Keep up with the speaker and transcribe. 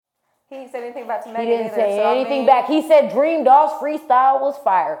He didn't say anything back to He Megan didn't either, say so anything back. He said Dream Doll's freestyle was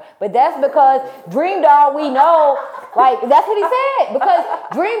fire. But that's because Dream Doll, we know, like, that's what he said. Because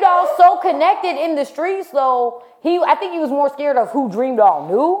Dream Doll's so connected in the streets, though, I think he was more scared of who Dream Doll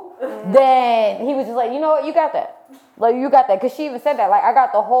knew than he was just like, you know what, you got that. Like, you got that. Because she even said that. Like, I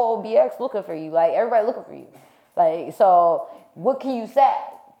got the whole BX looking for you. Like, everybody looking for you. Like, so what can you say?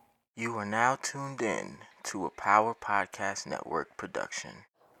 You are now tuned in to a Power Podcast Network production.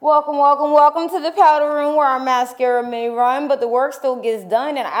 Welcome to the powder room where our mascara may run, but the work still gets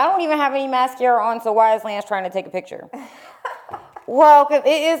done, and I don't even have any mascara on, so why is Lance trying to take a picture? Welcome.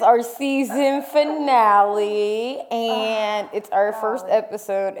 It is our season finale, and it's our first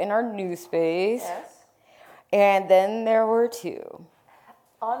episode in our new space. Yes. And then there were two.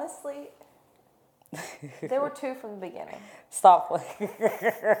 Honestly, there were two from the beginning. Stop.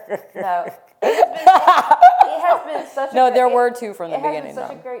 No. It has been such a No, great, there were two from the It beginning. has been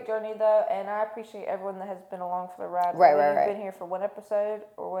such a great journey, though, and I appreciate everyone that has been along for the ride. Right. Whether you've been here for one episode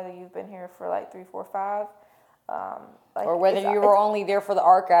or whether you've been here for like 3, 4, 5. Or whether you were only there for the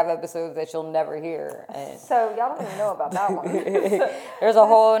archive episodes that you'll never hear. And so y'all don't even know about that one. there's a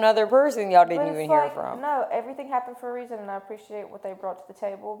whole another person y'all didn't But even it's hear like, from. No, everything happened for a reason, and I appreciate what they brought to the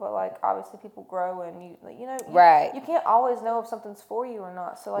table. But like, obviously, people grow, and Right. You can't always know if something's for you or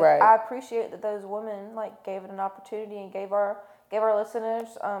not. So like, Right. I appreciate that those women like gave it an opportunity and gave our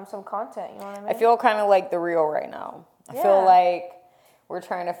listeners some content. You know what I mean? I feel kind of like the real right now. I Yeah. feel like we're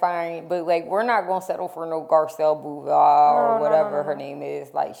trying to find, but like we're not gonna settle for no Garcelle Bouvard or whatever her name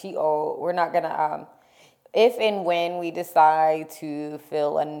is. Like we're not gonna. If and when we decide to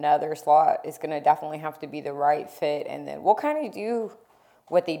fill another slot, it's gonna definitely have to be the right fit, and then we'll kind of do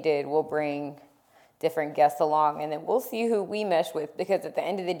what they did. We'll bring different guests along, and then we'll see who we mesh with, because at the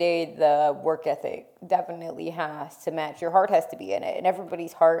end of the day, the work ethic definitely has to match. Your heart has to be in it, and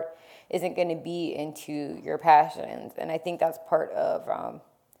everybody's heart isn't going to be into your passions. And I think that's part of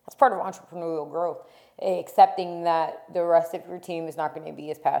entrepreneurial growth, accepting that the rest of your team is not going to be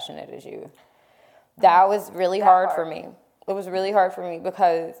as passionate as you. That was really hard for me. It was really hard for me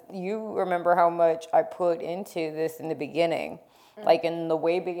because you remember how much I put into this in the beginning, like in the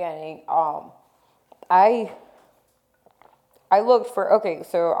way beginning. I looked for, okay,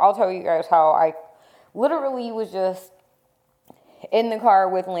 so I'll tell you guys how I literally was just in the car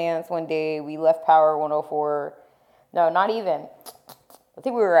with Lance one day. We left Power 104. No, not even. I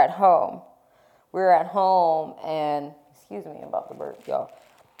think we were at home. And, excuse me about the burp, y'all.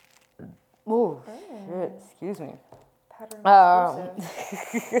 Ooh, shit, excuse me. Okay,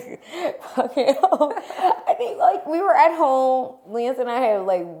 I think like we were at home. Lance and I had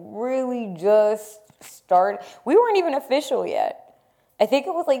like really just started. We weren't even official yet. I think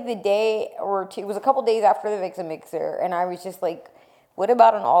it was like the day or two. It was a couple days after the Vixen Mixer, and I was just like, "What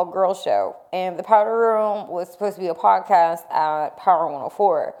about an all-girl show?" And the Powder Room was supposed to be a podcast at Power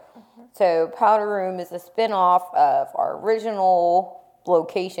 104. So Powder Room is a spinoff of our original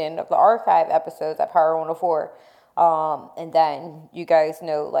location of the archive episodes at Power 104. And then you guys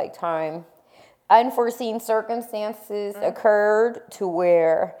know, like, unforeseen circumstances occurred to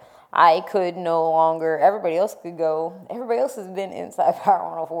where I could no longer, everybody else could go. Everybody else has been inside Power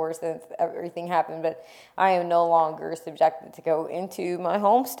 104 since everything happened, but I am no longer subjected to go into my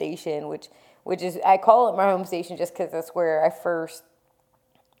home station, which is, I call it my home station just because that's where I first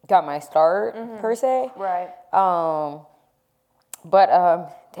got my start, per se. Right.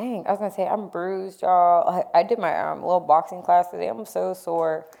 Dang, I was gonna say I'm bruised, y'all. I did my little boxing class today. I'm so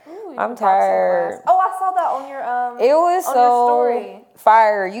sore. Ooh, I'm tired. Oh, I saw that on your It was on so your story.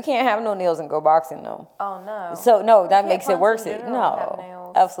 fire. You can't have no nails and go boxing though. Oh no. So no, that can't makes it punch worse. in general and have No,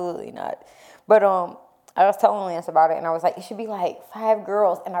 nails. absolutely not. But I was telling Lance about it, and I was like, it should be like 5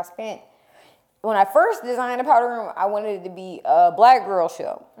 girls. And when I first designed the Powder Room, I wanted it to be a black girl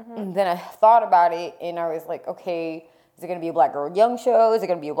show. And then I thought about it, and I was like, okay, is it going to be a black girl young show? Is it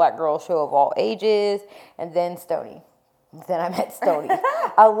going to be a black girl show of all ages? And then Stoney. Then I met Stoney.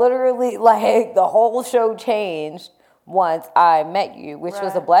 I literally, like, the whole show changed once I met you, which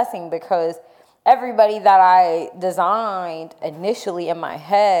was a blessing, because everybody that I designed initially in my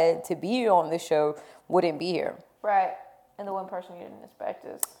head to be on the show wouldn't be here. Right. And the one person you didn't expect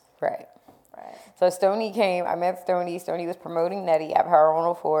is. Right. Right. So Stoney came. I met Stoney. Stoney was promoting Nettie at Power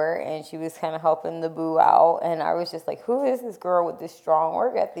 104, and she was kind of helping the boo out. And I was just like, who is this girl with this strong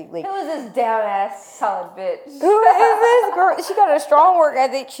work ethic? Like, Who is this down-ass solid bitch? who is this girl? She got a strong work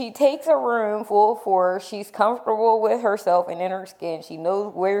ethic. She takes a room full of 4. She's comfortable with herself and in her skin. She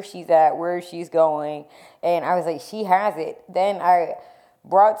knows where she's at, where she's going. And I was like, she has it. Then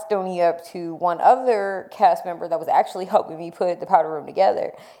brought Stoney up to one other cast member that was actually helping me put the powder room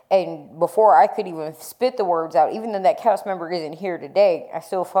together. And before I could even spit the words out, even though that cast member isn't here today, I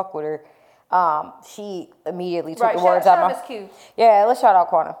still fuck with her. She immediately took the words out of my mouth. Yeah, let's shout out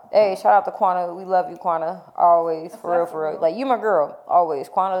Quana. Hey, shout out to Quana. We love you, Quana. Always, for real. Like, you my girl, always.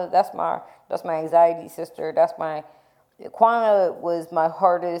 Quana, that's my anxiety sister. Quana was my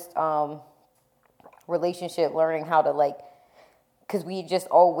hardest relationship, learning how to, like, because we just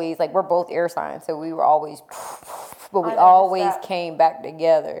always, like, we're both air signs, so we were always, but we always came back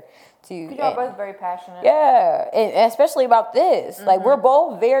together. Because y'all both very passionate. Yeah, and especially about this. Mm-hmm. Like, we're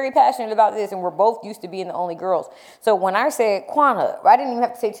both very passionate about this, and we're both used to being the only girls. So when I said Quana, I didn't even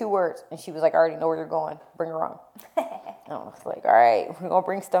have to say 2 words. And she was like, I already know where you're going. Bring her on. I was like, all right, we're going to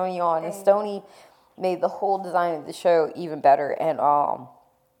bring Stoney on. And Stoney made the whole design of the show even better. And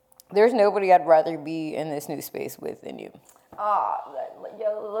there's nobody I'd rather be in this new space with than you.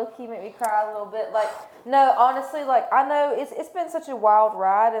 Low-key make me cry a little bit. Like, no, honestly, like, I know it's been such a wild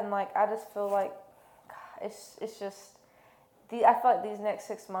ride, and, like, I just feel like it's just I feel like these next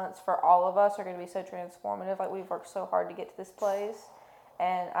 6 months for all of us are going to be so transformative. Like, we've worked so hard to get to this place,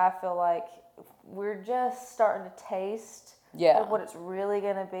 and I feel like we're just starting to taste what it's really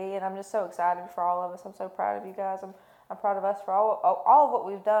going to be, and I'm just so excited for all of us. I'm so proud of you guys. I'm proud of us for all of what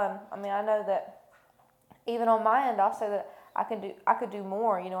we've done. I mean, I know that even on my end, I'll say that I could do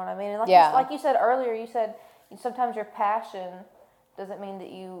more, you know what I mean? And like you said earlier, you said sometimes your passion doesn't mean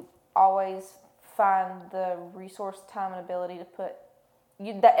that you always find the resource, time, and ability to put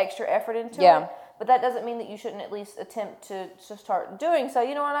that extra effort into it. But that doesn't mean that you shouldn't at least attempt to start doing so,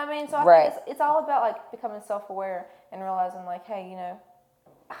 you know what I mean? So I think it's all about, like, becoming self-aware and realizing, like, hey, you know,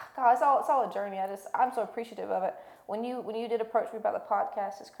 God, it's all a journey. I'm so appreciative of it. When you did approach me about the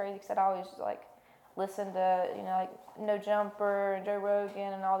podcast, it's crazy because I'd always, like, listen to, you know, like No Jumper and Joe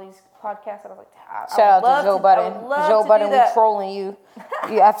Rogan and all these podcasts. And I was like, shout out to Joe Budden. Joe Budden, we trolling you.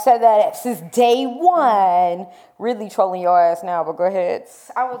 I've said that since day one. Really trolling your ass now, but go ahead.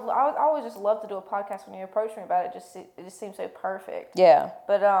 I would always just love to do a podcast. When you approach me about it, it just seems so perfect. Yeah.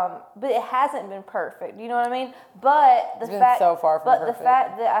 But it hasn't been perfect. You know what I mean? But it's been so far from perfect. The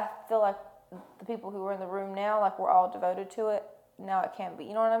fact that I feel like the people who are in the room now, like, we're all devoted to it. Now it can be.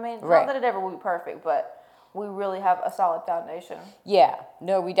 You know what I mean? Right. Not that it ever will be perfect, but we really have a solid foundation. Yeah.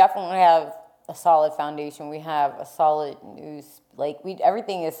 No, we definitely have a solid foundation. We have a solid news. Like,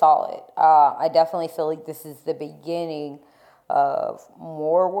 everything is solid. I definitely feel like this is the beginning of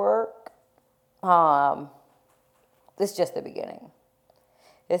more work. It's just the beginning.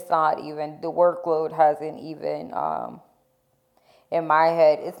 It's not even, the workload hasn't even, in my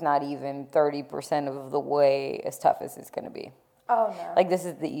head, it's not even 30% of the way as tough as it's going to be. Oh, no. Like, this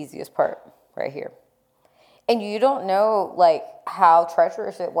is the easiest part right here. And you don't know, like, how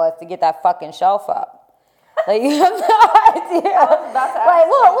treacherous it was to get that fucking shelf up. Like, you have no idea. Like,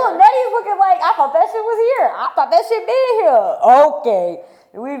 look, Nettie's looking like, I thought that shit was here. I thought that shit been here. Okay.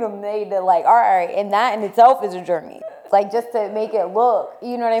 We done made it, like, all right. And that in itself is a journey. Like, just to make it look,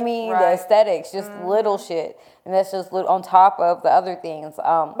 you know what I mean? Right. The aesthetics, just little shit. And that's just on top of the other things.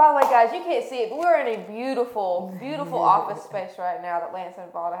 By the way, guys, you can't see it, but we're in a beautiful, beautiful office space right now that Lance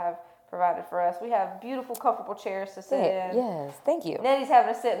and Valda have provided for us. We have beautiful, comfortable chairs to sit in. Yes, thank you. Nettie's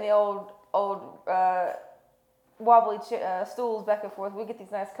having to sit in the old wobbly stools back and forth. We get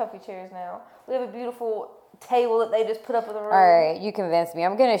these nice, comfy chairs now. We have a beautiful table that they just put up in the room. All right, you convinced me.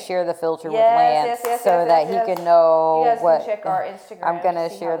 I'm going to share the filter with Lance so that he can know you guys can check our Instagram. I'm going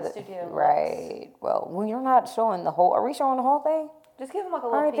to share the studio right. Looks. Well, we're not showing the whole. Are we showing the whole thing? Just give them like a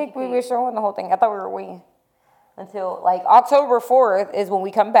little. I think we were showing the whole thing. I thought we were waiting until like October 4th is when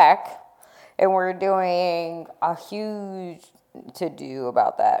we come back, and we're doing a huge to do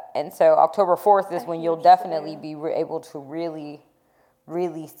about that. And so October 4th is when you'll definitely be able to really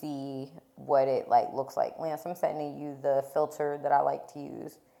see what it like looks like. Lance, I'm sending you the filter that I like to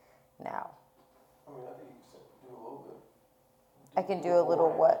use now. I mean, I think you can do a little bit. I can do a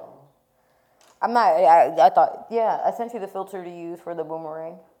little what? I'm not, I thought, yeah, I sent you the filter to use for the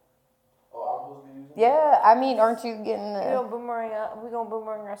boomerang. Oh, I'm supposed to be using Yeah, I mean, aren't you getting the... We're going to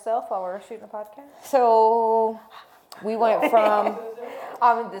boomerang ourselves while we're shooting a podcast? So, we went from...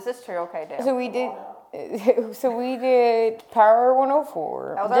 I mean, this is true. Okay, Dan. So we did Power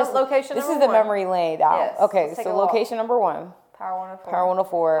 104. That was our location This number is the one. memory lane out. Yes, Okay, so location number 1. Power 104. Power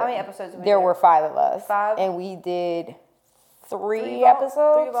 104. How many episodes did we There do? were 5 of us. 5? And we did 3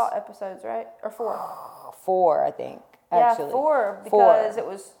 episodes? 3 of all episodes, right? Or 4? 4, I think, actually. Yeah, 4, because it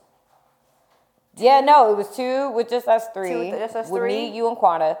was... Yeah, no, it was 2 with just us 3. Just us with 3? me, you, and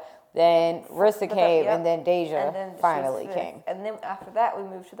Quana. Then Rissa came, yep. and then Deja And then she finally was came. And then after that, we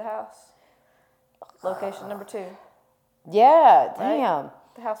moved to the house. Location number 2. Yeah, damn. Right?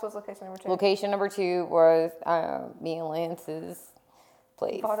 The house was location number 2. Location number 2 was me and Lance's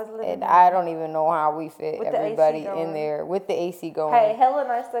place. Bought us a living And room. I don't even know how we fit With the AC everybody in going. there with the AC going. Hey, hella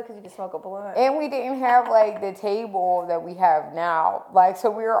nice though, because you can smoke a blunt. And we didn't have like the table that we have now. Like, so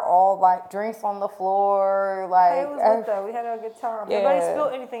we were all like drinks on the floor. Like, Hey, it was good though. We had a good time. Yeah. Nobody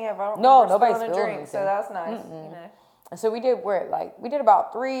spilled anything ever. I don't No, remember nobody spilling a spilled drink, anything. so that's nice. You know, so we did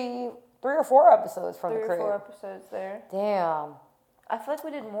about three or four episodes from 3 the or crib. 4 episodes there. Damn. I feel like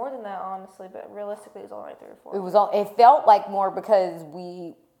we did more than that, honestly, but realistically, it was only like 3 or 4. It was all. It felt like more because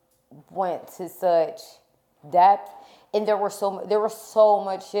we went to such depth, and there was so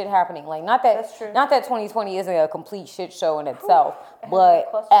much shit happening. Like, not that That's true. not that 2020 isn't a complete shit show in itself, It has but a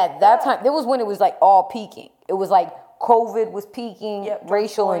cluster. at that Yeah. time, it was when it was like all peaking. It was like COVID was peaking, Yep,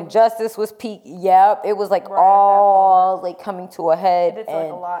 racial George Floyd. injustice was peaking. Yep, it was like Right at that all like coming to a head, It did feel like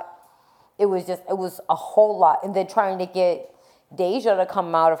and a lot. it was a whole lot. And then trying to get Deja to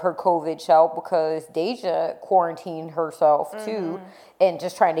come out of her COVID shell, because Deja quarantined herself too, and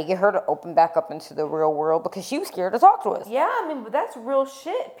just trying to get her to open back up into the real world because she was scared to talk to us. Yeah, I mean, but that's real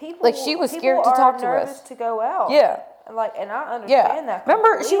shit. People Like, she was people scared to are talk to us. nervous to go out. Yeah. And I understand Yeah, that.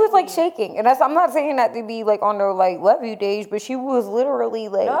 remember she was like completely. shaking, and I'm not saying that to be like on no like love you days, but she was literally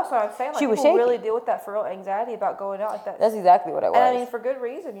like, No, that's what I'm saying. Like, she was people shaking. really deal with that for real anxiety about going out like that. That's exactly what it was. And I mean, for good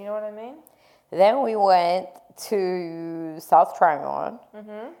reason. You know what I mean? Then we went to South Tryon.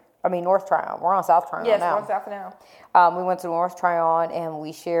 I mean North Tryon. We're on South Tryon Yes, now. we're on South now. We went to North Tryon, and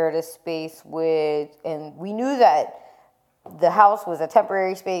we shared a space and we knew that the house was a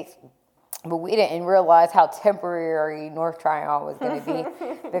temporary space, but we didn't realize how temporary North Tryon was going to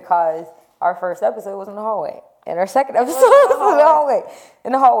be because our first episode was in the hallway, and our second episode was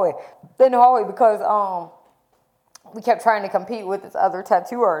in the hallway because we kept trying to compete with this other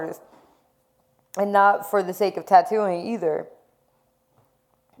tattoo artist, and not for the sake of tattooing either.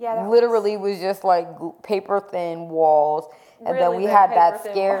 Yeah, that Literally was just like paper thin walls, and then Really we big had that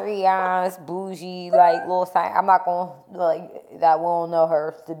paper-thin scary ass bougie like little sign. I'm not gonna like that. We don't know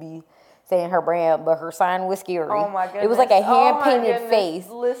her to be saying her brand, but her sign was scary. Oh my goodness. It was like a hand Oh my painted goodness. face.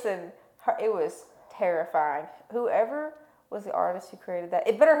 Listen, it was terrifying. Whoever was the artist who created that,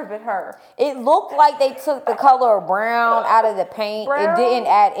 it better have been her. It looked like they took the color of brown out of the paint and didn't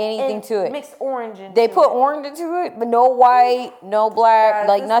add anything and to it. Mixed orange into They put it. orange into it, but no white, no black, Guys,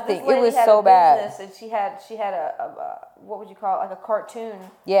 like this nothing. It lady was had so a bad. business, and she had a what would you call it, like a cartoon?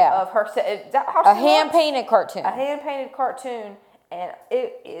 Yeah. Of her. Is that how A she hand looks? painted cartoon. A hand painted cartoon, and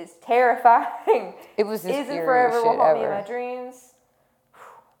it is terrifying. It was the Is it scariest forever will shit haunt me in ever. my dreams?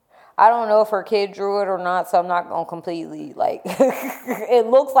 I don't know if her kid drew it or not, so I'm not gonna completely like. It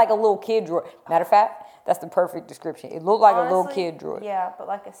looks like a little kid drew it. Matter of fact, that's the perfect description. It looked like a little Honestly, kid drew it. Yeah, but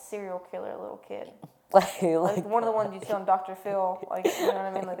like a serial killer little kid. Like Like one of the ones you see on Dr. Phil, like, you know what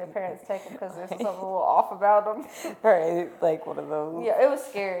I mean? Like their parents take them because there's something a little off about them. right, like one of those. Yeah, it was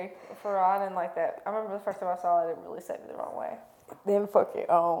scary for real. I didn't like that. I remember the first time I saw it, it really set me the wrong way. Then fucking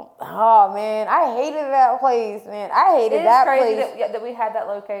oh man, I hated that place, man. I hated It is that crazy place. that we had that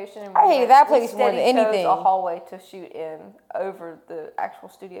location. And I hated that we place more than steady chose anything. a hallway to shoot in over the actual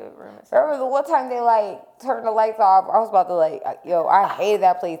studio room itself. Remember the one time they like turned the lights off? I was about to like, yo, I hated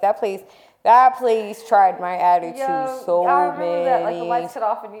that place. That place tried my attitude so I remember that, like the many. lights cut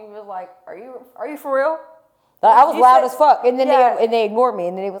off and you was like, "Are you for real?" Like, I was You loud said- as fuck, and then Yeah. they ignored me,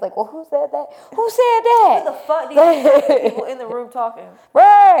 and then they was like, "Well, who said that? Who said that?" What the fuck? These people in the room talking.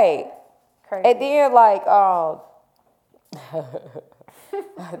 Right. Crazy. And then like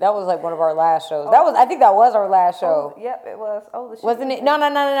that was like one of our last shows. I think that was our last show. Oh, yep, it was. Oh, the shit Wasn't it?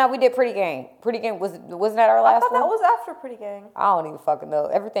 No. We did Pretty Gang. Pretty Gang wasn't that our I last thought one? that was after Pretty Gang. I don't even fucking know.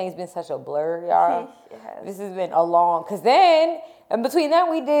 Everything's been such a blur, y'all. It has. This has been a long. Cause then, in between that,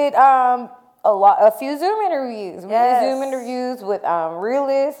 we did a few Zoom interviews. We Yes. did Zoom interviews with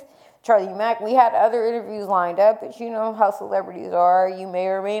Realist, Charlie Mack. We had other interviews lined up, but you know how celebrities are. You may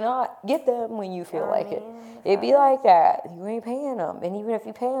or may not get them when you feel like it. It'd be like that. You ain't paying them, and even if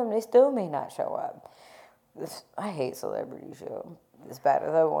you pay them, they still may not show up. I hate celebrities, yo. As bad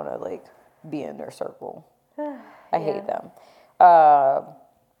as I want to like be in their circle, I hate them.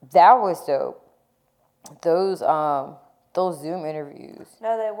 That was dope. Those Zoom interviews.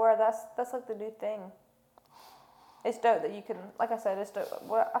 No, they were. That's like the new thing. It's dope that you can, like I said, it's dope.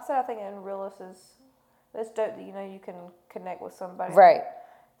 What I said, I think in Realist is, it's dope that you can connect with somebody Right.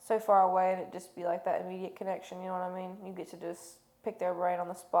 so far away and it just be like that immediate connection. You know what I mean? You get to just pick their brain on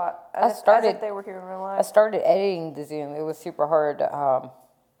the spot as if they were here in real I life. started editing the Zoom. It was super hard to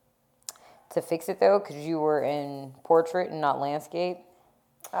to fix it though, because you were in portrait and not landscape.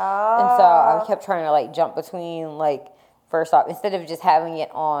 Oh. And so I kept trying to like jump between like, first off, instead of just having it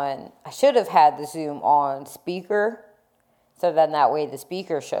on, I should have had the Zoom on speaker. So then that way the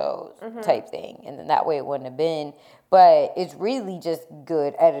speaker shows type thing. And then that way it wouldn't have been. But it's really just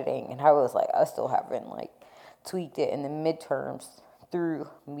good editing. And I was like, I still haven't like tweaked it. And the midterms threw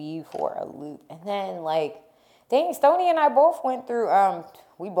me for a loop. And then like, dang, Stoney and I both went through,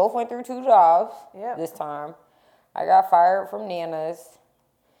 we both went through 2 jobs this time. I got fired from Nana's.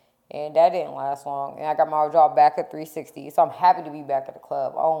 And that didn't last long. And I got my job back at 360. So I'm happy to be back at the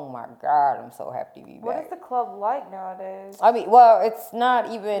club. Oh my God, I'm so happy to be back. What is the club like nowadays? I mean, well, it's not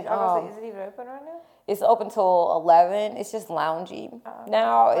even. Is it even open right now? It's open till 11. It's just loungy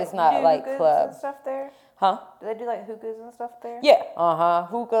now. It's not like club and stuff there. Huh? Do they do like hookahs and stuff there? Yeah.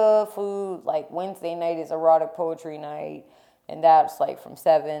 Hookah, food. Like Wednesday night is erotic poetry night, and that's like from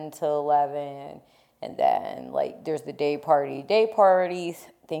 7 to 11. And then like there's the day parties,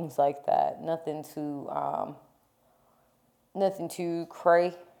 things like that. Nothing too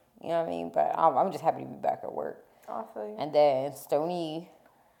cray. You know what I mean? But I'm just happy to be back at work. I feel you. And then Stoney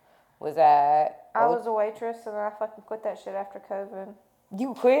was at. I was a waitress, and I fucking quit that shit after COVID.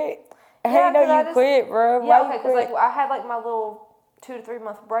 You quit? Yeah, I didn't know you quit, bro. Yeah, Why okay, you because quit? like I had like my little 2 to 3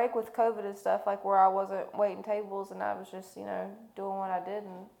 month break with COVID and stuff, like where I wasn't waiting tables and I was just doing what I did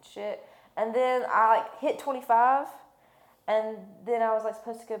and shit. And then I like hit 25, and then I was like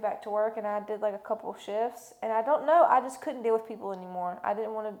supposed to go back to work, and I did like a couple shifts, and I don't know, I just couldn't deal with people anymore. I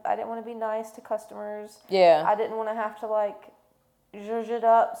didn't want to be nice to customers. Yeah. I didn't want to have to like zhuzh it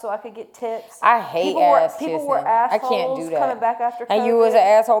up so I could get tips. I hate people were assholes I can't do that. coming back after COVID. And you was an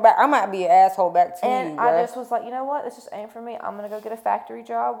asshole back. I might be an asshole back too. And bro. I just was like, you know what? This just ain't for me. I'm gonna go get a factory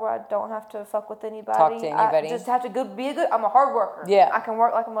job where I don't have to fuck with anybody. Talk to anybody. I just have to be a good. I'm a hard worker. Yeah. I can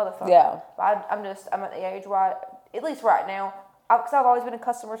work like a motherfucker. Yeah. But I'm at the age where at least right now, because I've always been in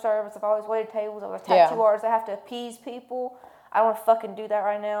customer service. I've always waited tables. I was a tattoo artist. I have to appease people. I don't want to fucking do that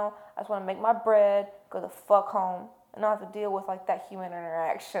right now. I just want to make my bread, go the fuck home, and not have to deal with like that human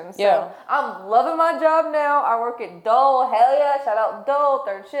interaction. So I'm loving my job now. I work at Dole. Hell yeah. Shout out Dole,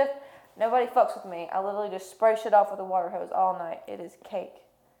 3rd shift. Nobody fucks with me. I literally just spray shit off with a water hose all night. It is cake.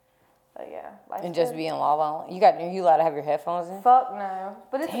 But yeah. And just being La La. You allowed to have your headphones in? Fuck no.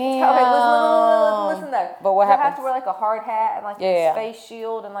 But it's Damn. okay, listen though. But what happens? I happens? have to wear like a hard hat and like a face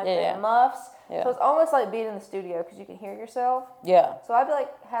shield and like the muffs. Yeah. So it's almost like being in the studio because you can hear yourself. Yeah. So I'd be like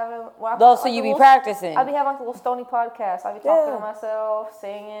having. So you be practicing. I'd be having like a little Stoney podcast. I'd be talking to myself,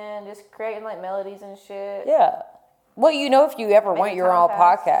 singing, just creating like melodies and shit. Yeah. Well, if you ever want your own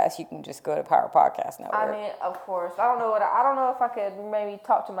podcast, you can just go to Power Podcast Network. I mean, of course. I don't know if I could maybe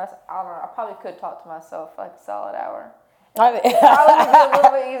talk to myself. I don't know. I probably could talk to myself for like a solid hour. Probably be a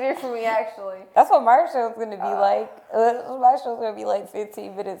little bit easier for me, actually. That's what my show's going to be like. My show's going to be like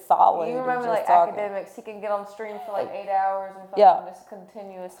 15 minutes solid. You remember like talking. Academics? He can get on stream for like 8 hours and fucking just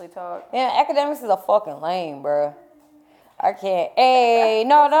continuously talk. Yeah, Academics is a fucking lame, bro. I can't. Hey,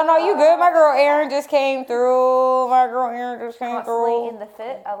 no, you good? My girl Erin just came through. Constantly in the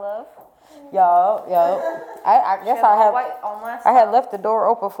fit, I love. Yo. I guess I had left the door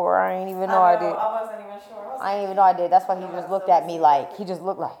open for her. I ain't even know I did. I wasn't even sure. I didn't even know I did. That's why he just looked at me like, did you just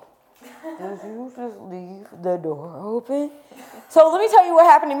leave the door open? So let me tell you what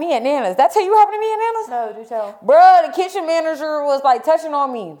happened to me at Nana's. Did I tell you what happened to me at Nana's? No, do tell. Bruh, the kitchen manager was like touching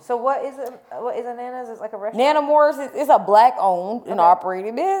on me. So what is it? What is a Nana's? It's like a restaurant? Nana Moore's is a black-owned and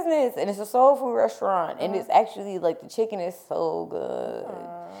operated business, and it's a soul food restaurant, and it's actually like the chicken is so good.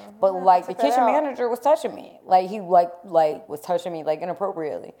 But like the kitchen manager was touching me, like he like was touching me like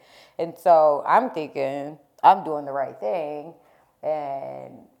inappropriately, and so I'm thinking I'm doing the right thing,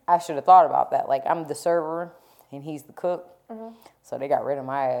 and I should have thought about that. Like I'm the server, and he's the cook, so they got rid of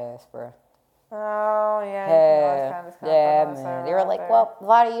my ass, bro. Oh yeah, man. They were like, "Well,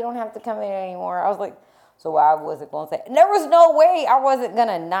 Lottie, you don't have to come in anymore." I was like, "So I wasn't gonna say." And there was no way I wasn't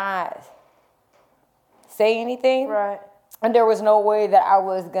gonna not say anything, right? And there was no way that I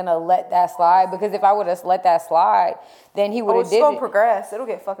was gonna let that slide, because if I would have let that slide, then he would have did it. It's gonna progress. It'll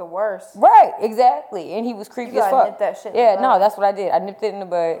get fucking worse. Right, exactly. And he was creepy as fuck. Nip that shit. Yeah, no, that's what I did. I nipped it in the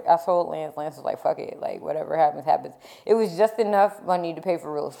bud. I told Lance. Lance was like, "Fuck it, like whatever happens, happens." It was just enough money to pay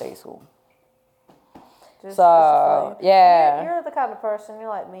for real estate school. Yeah. You're the kind of person, you're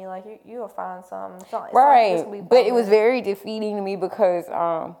like me, like you'll find something. It's right. But it was very defeating to me because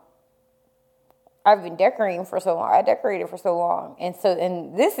I've been decorating for so long. I decorated for so long. And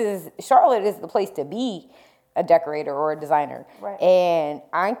Charlotte is the place to be a decorator or a designer. Right. And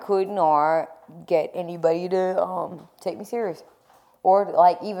I could not get anybody to take me serious. Or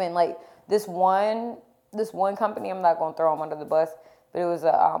like even like this one company, I'm not going to throw them under the bus, but it was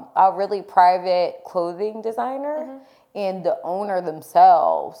a really private clothing designer, and the owner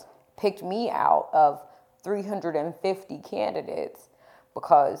themselves picked me out of 350 candidates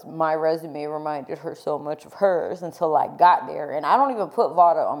because my resume reminded her so much of hers until I got there. And I don't even put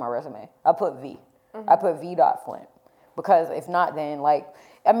Vada on my resume. I put V. I put V.Flint. Because if not, then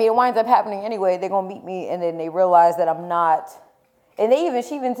it winds up happening anyway. They're going to meet me, and then they realize that I'm not. And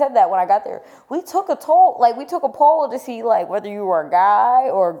she even said that when I got there. We took a poll to see whether you were a guy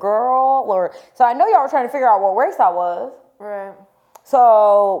or a girl, so I know y'all were trying to figure out what race I was. Right.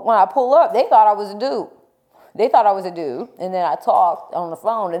 So when I pull up, they thought I was a dude. And then I talked on the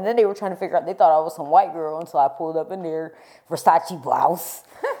phone, and then they were trying to figure out, they thought I was some white girl until I pulled up in there, Versace blouse,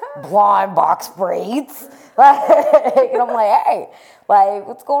 blonde box braids. And I'm like, hey,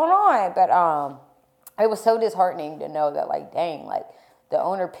 what's going on? But it was so disheartening to know that, dang, the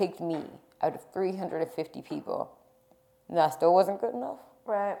owner picked me out of 350 people. And that still wasn't good enough.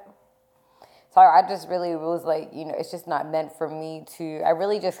 Right. So I just really was it's just not meant for me to. I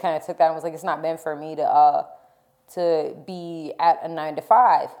really just kind of took that and was it's not meant for me to be at a 9 to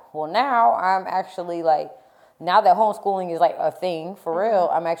 5. Well, now I'm actually now that homeschooling is a thing for real,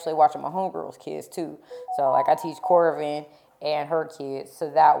 I'm actually watching my homegirls' kids too. So I teach Corvin and her kids, so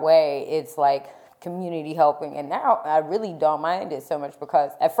that way it's community helping. And now I really don't mind it so much,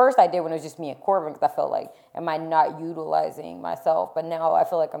 because at first I did when it was just me and Corbin, because I felt am I not utilizing myself? But now I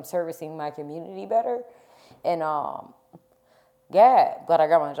feel I'm servicing my community better. And but I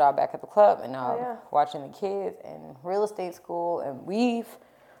got my job back at the club, and watching the kids and real estate school, and we've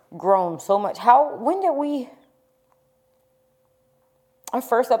grown so much. When did we? Our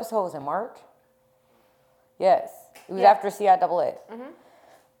first episode was in March. Yes, it was after CIAA.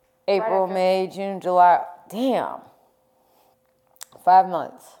 April, May, June, July. Damn. 5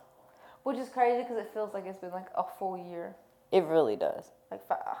 months. Which is crazy because it feels like it's been a full year. It really does.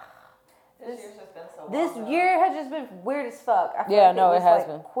 This year has just been weird as fuck. I feel it has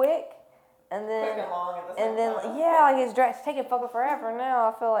been quick, and then Quick and long at the same time. it's taking fucking forever now.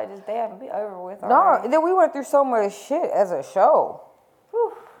 I feel just damn, be over with already. No, then we went through so much shit as a show.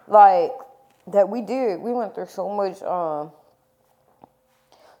 Whew. That we did. We went through so much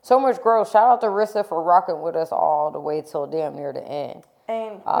growth. Shout out to Rissa for rocking with us all the way till damn near the end.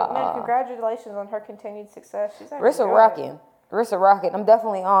 And man, congratulations on her continued success. She's Rissa rocking. I'm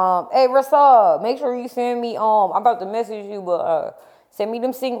definitely hey Rissa, make sure you send me I'm about to message you, but send me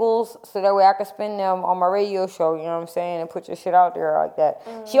them singles so that way I can spin them on my radio show, you know what I'm saying, and put your shit out there like that.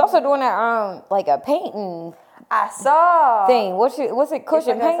 She also doing that a painting. I saw thing. What's it?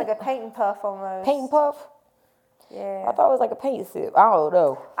 Cushion paint? It's like a paint and puff almost. Paint and puff. Yeah. I thought it was a paint sip. I don't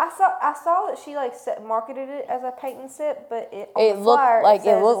know. I saw that she marketed it as a paint and sip, but it looked like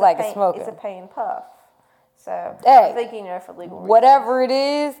a smoker. It's a paint and puff. So hey, I'm thinking for legal reasons. Whatever it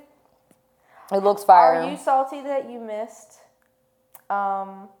is, it looks fire. Are you salty that you missed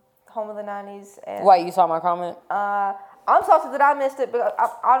Home of the 90s? And, Why, you saw my comment? I'm salty that I missed it, but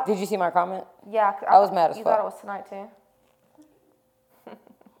I did you see my comment? Yeah, I was mad as fuck. You thought it was tonight too?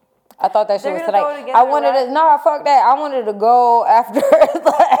 I thought that shit was tonight. I wanted to. No, fuck that. I wanted to go after.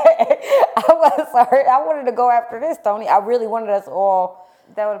 I wanted to go after this, Tony. I really wanted us all.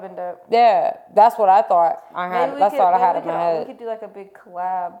 That would have been dope. Yeah, that's what I thought. I had in my head. We could do a big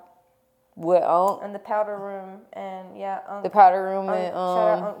collab with Unc in the powder room, and Unc, the powder room, and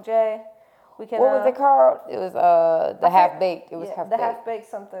shout out Unc Jay. We can. What was it called? It was the half baked. It was half baked. The half baked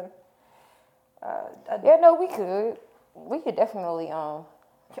something. We could definitely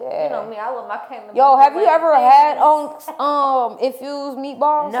Yeah. You know me, I love my candy. Yo, have you ever had infused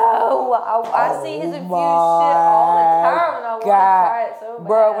meatballs? No, I see his infused shit all the time, and I want to try it so bad.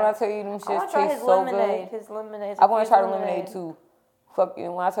 Bro, when I tell you them shits taste so good. His lemonade. I want to try the lemonade too.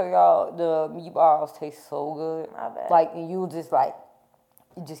 Fucking when I tell y'all the meatballs taste so good. I bet. And you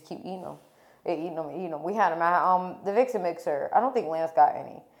just keep eating them. Eating them. We had them at the Vixen Mixer. I don't think Lance got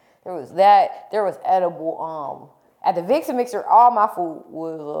any. There was that. There was edible at the Vixen Mixer, all my food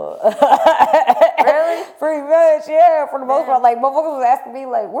was really? Pretty much, yeah, for the most part. Motherfuckers was asking me,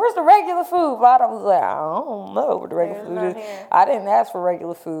 where's the regular food? But I was like, I don't know what the regular food is. I didn't ask for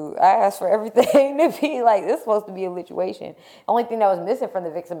regular food. I asked for everything to be this is supposed to be a situation. Only thing that was missing from the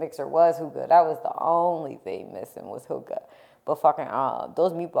Vixen Mixer was hookah. That was the only thing missing was hookah. But fucking,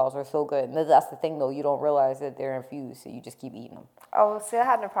 those meatballs are so good. And that's the thing, though. You don't realize that they're infused, so you just keep eating them. Oh, see, I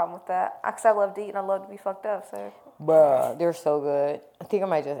had no problem with that. Because I love to eat and I love to be fucked up, so. Bruh, they're so good. I think I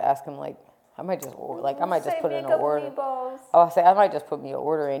might just ask him, I I might just order. Like I might just Save put me in a an couple order. meatballs. Oh, I say I might just put me an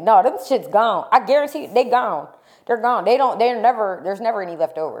order in. No, them shit's gone. I guarantee you, they gone. They're gone. They're never. There's never any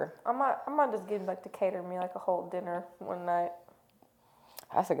left over. I might just get him like to cater me like a whole dinner one night.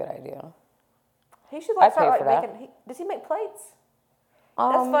 That's a good idea. He should like I'd pay start for like that. making. Does he make plates?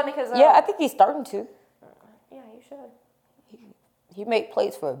 That's funny because yeah, I think he's starting to. yeah, you should. He make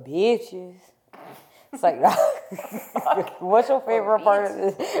plates for bitches. It's like, what's your favorite part of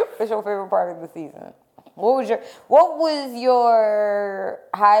this? What's your favorite part of the season? What was your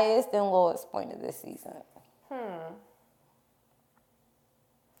highest and lowest point of this season?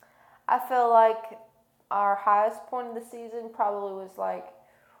 I feel like our highest point of the season probably was like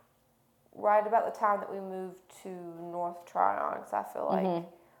right about the time that we moved to North Tryon. Because I feel like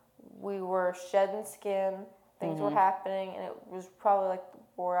we were shedding skin, things were happening, and it was probably like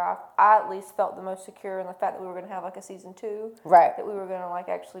where I at least felt the most secure in the fact that we were going to have like a season 2. Right. That we were going to like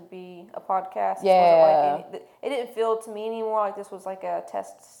actually be a podcast. Yeah. Wasn't like it didn't feel to me anymore like this was like a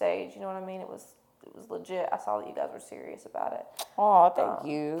test stage. You know what I mean? It was legit. I saw that you guys were serious about it. Oh, thank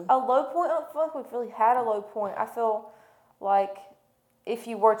you. A low point, I don't feel like we've really had a low point. I feel like if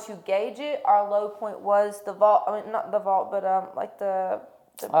you were to gauge it, our low point was the vault. I mean, not the vault, but like the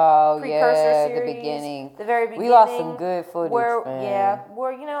precursor series, the beginning. the very beginning. We lost some good footage, where, man. Yeah,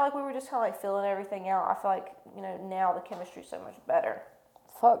 where you know, like we were just kind of like filling everything out. I feel like now the chemistry's so much better.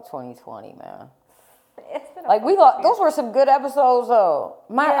 Fuck 2020, man. It's been Like we lost. Those were some good episodes, though.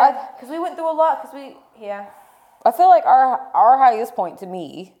 because we went through a lot. I feel like our highest point to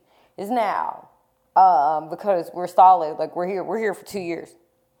me is now, because we're solid. Like we're here for 2 years.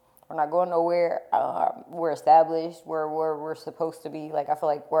 We're not going nowhere. We're established where we're supposed to be. Like I feel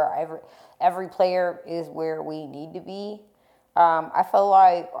like every player is where we need to be. I feel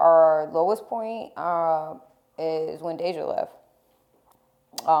like our lowest point is when Deja left.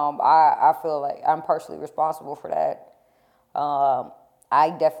 I feel like I'm partially responsible for that. I'm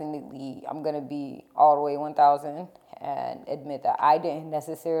going to be all the way 1,000 and admit that I didn't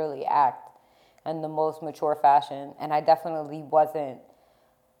necessarily act in the most mature fashion, and I definitely wasn't.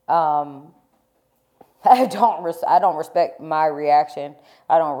 I don't respect my reaction.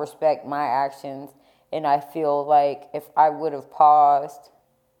 I don't respect my actions, and I feel like if I would have paused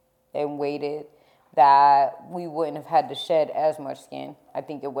and waited, that we wouldn't have had to shed as much skin. I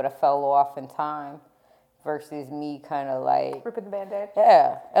think it would have fell off in time versus me kind of like ripping the Band-Aid.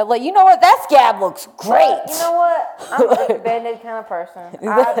 Yeah. And like, you know what? That scab looks great. You know what? I'm a big Band-Aid kind of person.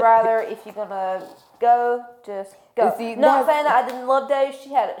 I'd rather, if you're going to go, just go. See, not saying that I didn't love Dave.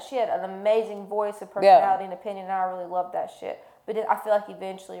 She had an amazing voice and personality and opinion, and I really loved that shit. But I feel like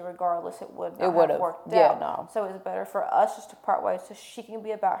eventually, regardless, it would not have worked out. No. So it's better for us just to part ways, so she can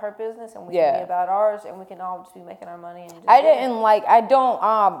be about her business and we can be about ours, and we can all just be making our money. And I'm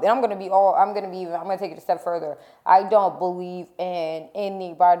gonna take it a step further. I don't believe in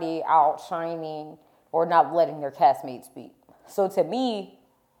anybody outshining or not letting their castmates speak. So to me,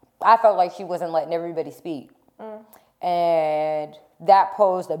 I felt like she wasn't letting everybody speak, and that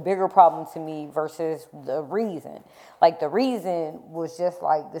posed a bigger problem to me versus the reason. Like, the reason was just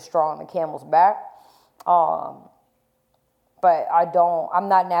like the straw on the camel's back. But I'm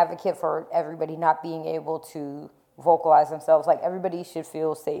not an advocate for everybody not being able to vocalize themselves. Like, everybody should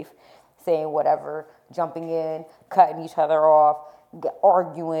feel safe saying whatever, jumping in, cutting each other off,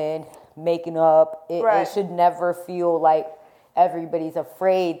 arguing, making up. It should never feel like everybody's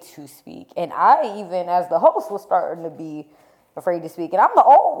afraid to speak. And I, even as the host, was starting to be afraid to speak, and I'm the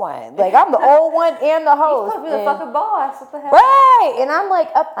old one. Like, I'm the old one and the host. You're supposed to be the fucking boss. What the hell? Right. And I'm like,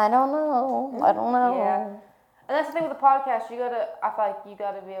 I don't know. Yeah. And that's the thing with the podcast. I feel like you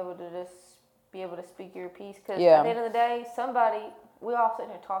gotta be able to just be able to speak your piece. Because at the end of the day, we all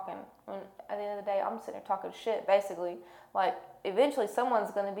sitting here talking. And at the end of the day, I'm sitting here talking shit, basically. Like, eventually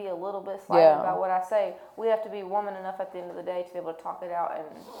someone's going to be a little bit slighted about what I say. We have to be woman enough at the end of the day to be able to talk it out.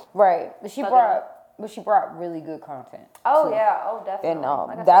 But she brought really good content. Oh, too. Yeah. Oh,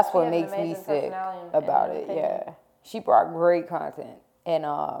 definitely. And that's what makes me sick about it. Yeah. She brought great content. And,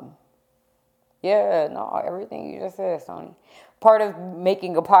 everything you just said, Sony. Part of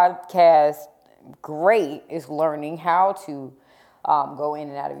making a podcast great is learning how to go in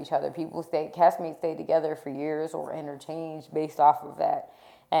and out of each other. Castmates stay together for years or interchange based off of that.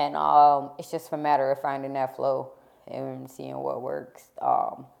 And it's just a matter of finding that flow and seeing what works.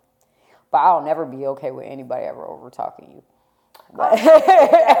 But I'll never be okay with anybody ever over talking you. That's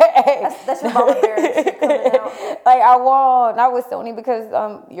your mama bear shit coming out. Like, I won't. Not with Sony because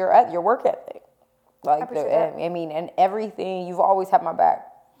your work ethic. Like, and everything, you've always had my back.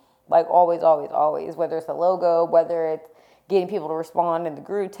 Like, always, always, always. Whether it's a logo, whether it's getting people to respond in the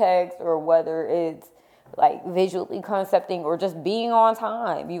group text, or whether it's like visually concepting or just being on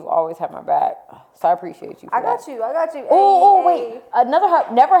time. You've always had my back. So I appreciate you for I got you. Oh, wait.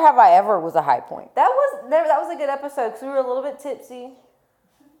 Never Have I Ever was a high point. That was a good episode because we were a little bit tipsy.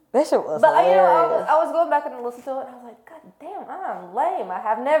 That shit was But hilarious. I was going back and listening to it, and I was like, God damn, I'm lame. I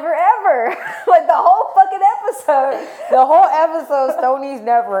have never ever. Like the whole fucking episode. The whole episode, Stoney's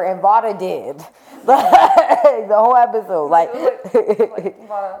never, and Vada did. Like, the whole episode. Like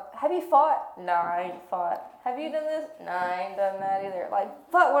Vada, have you fought? No, I ain't fought. Have you done this? No, I ain't done that either. Like,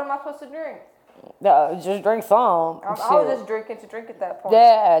 fuck, what am I supposed to drink? just drink some. I was just drinking to drink at that point.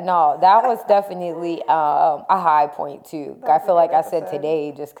 Yeah, no, that was definitely a high point too. I feel like I said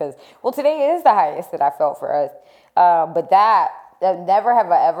today just because, well, today is the highest that I felt for us. But that Never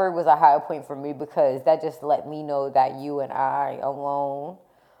Have I Ever was a high point for me because that just let me know that you and I alone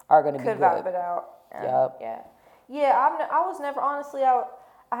are going to be good. Could vibe it out. Yep. Yeah, I was never, honestly, I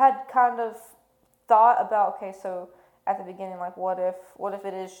had kind of thought about, okay, so at the beginning, like, what if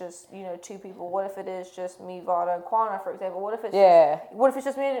it is just, two people? What if it is just me, Vada, and Quana, for example? What if it's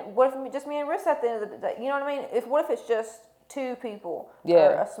just me and Riss at the end of the day? You know what I mean? What if it's just two people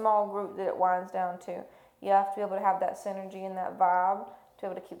or a small group that it winds down to? You have to be able to have that synergy and that vibe to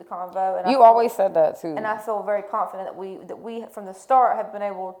be able to keep the convo. And you always said that too. And I feel very confident that we from the start have been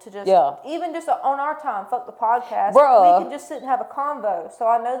able to just even just on our time, fuck the podcast, we can just sit and have a convo. So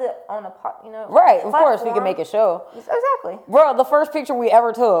I know that on a right, of course we can make a show. Exactly, bro. The first picture we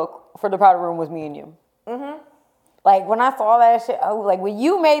ever took for the powder room was me and you. Mm-hmm. Like when I saw that shit, I was like, when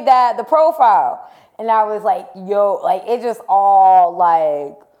you made that the profile, and I was like, yo, like it just all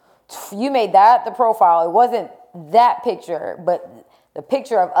like you made that the profile. It wasn't that picture, but the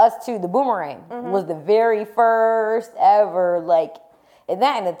picture of us two, the boomerang, was the very first ever, like, and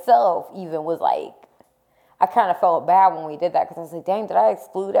that in itself even was like, I kind of felt bad when we did that because I was like, dang, did I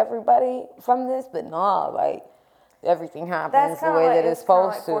exclude everybody from this? But no, like, everything happens the way that it's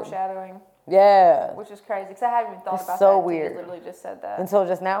supposed to. Foreshadowing. Yeah. Which is crazy because I hadn't even thought about that. So weird. You literally just said that. Until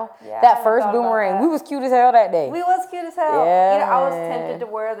just now? Yeah, that first boomerang, we was cute as hell that day. We was cute as hell. Yeah. I was tempted to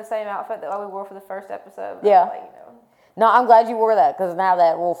wear the same outfit that we wore for the first episode. Yeah. Like, No, I'm glad you wore that because now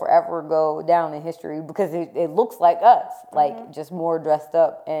that will forever go down in history because it looks like us, like just more dressed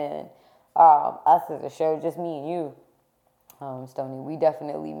up and us as a show, just me and you, Stoney. We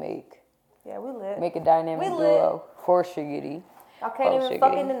definitely make a dynamic duo for Shiggity. I can't even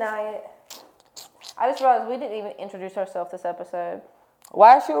fucking deny it. I just realized we didn't even introduce ourselves this episode.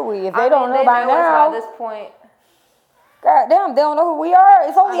 Why should we? If they don't know by now, at this point. God damn, they don't know who we are.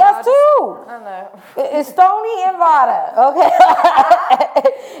 It's only us two. I know. It's Stoney and Vada, okay?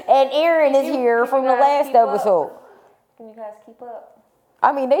 And Aaron is here from the last episode. Can you guys keep up?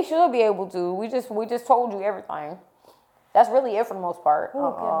 I mean, they should be able to. We just told you everything. That's really it for the most part.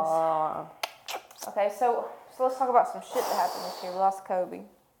 Oh, goodness. Okay, so let's talk about some shit that happened this year. We lost Kobe.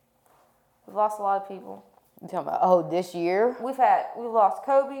 We've lost a lot of people. You talking about this year? We've lost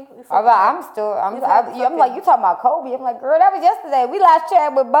Kobe. I'm like, you talking about Kobe? I'm like, girl, that was yesterday. We lost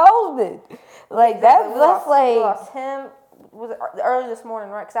Chadwick Boseman. Like exactly. that's like we lost him. Was it early this morning,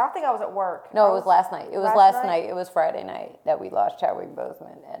 right? Because I think I was at work. No, it was last night. It was last night. It was Friday night that we lost Chadwick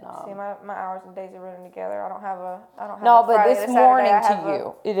Boseman. And see, my hours and days are running together. I don't have. No, but this morning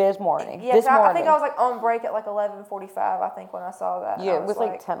it is morning. Yeah, this morning. I think I was like on break at like 11:45. I think when I saw that. Yeah, it was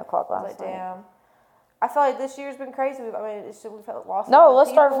like 10 o'clock last night. Damn. I feel like this year's been crazy. We've lost. No, let's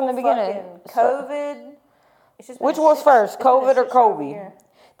start from the beginning. COVID. Which was first, COVID or Kobe?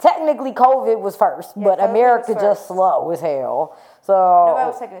 Technically, COVID was first, but America just slow as hell. So nobody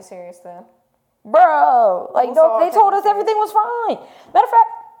was taking it serious then. Bro, like they told us everything was fine. Matter of fact,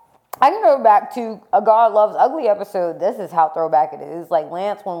 I can go back to a God Loves Ugly episode. This is how throwback it is. Like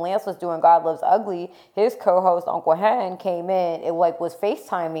when Lance was doing God Loves Ugly, his co-host Uncle Han came in and was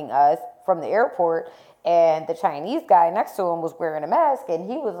FaceTiming us from the airport. And the Chinese guy next to him was wearing a mask, and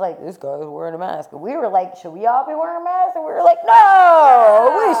he was like, this guy is wearing a mask. And we were like, should we all be wearing a mask? And we were like,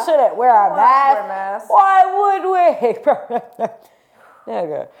 no, we shouldn't wear a mask. Why would we?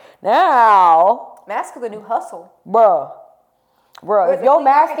 Nigga. Now. Mask is the new hustle. Bro, if your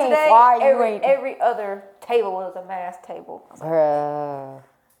mask ain't fly, you ain't. Every other table was a mask table. Bruh.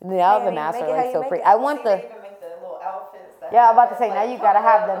 Now the masks are like so pretty. I want the. Yeah, I'm about to say, now you gotta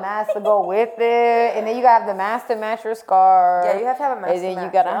have the mask to go with it, and then you gotta have the mask to match your scarf. Yeah, you have to have a mask. And then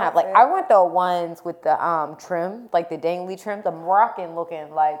you gotta have I want the ones with the trim, like the dangly trim, the Moroccan looking,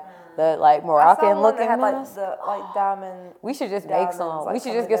 Moroccan looking mask. The diamond. We should just make some. We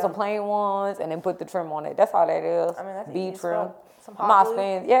should just get some plain ones and then put the trim on it. That's all that is. I mean, that's B trim. Some I'm not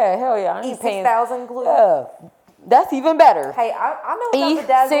paying. Yeah, hell yeah. I ain't paying 6,000 glue. Yeah. That's even better. Hey, I know about the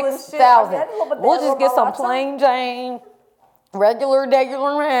dazzle and shit. I mean, I did a little bit We'll dazzle just on get my some laptop. plain Jane, regular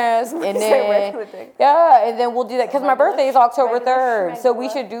mask, and Say then regular thing. yeah, and then we'll do that because my Regular birthday is October regular 3rd, so we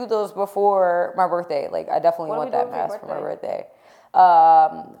schmegula. should do those before my birthday. Like I definitely What are want we that doing for your mask for my birthday.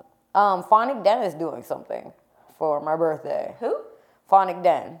 Phonic Den is doing something for my birthday. Who? Phonic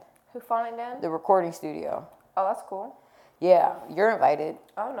Den, Who Phonic Den? the recording studio. Oh, that's cool. Yeah, you're invited.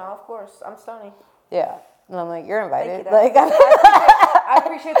 Oh no, of course. I'm Stony. Yeah, and I'm like, you're Thank invited. you, Like. I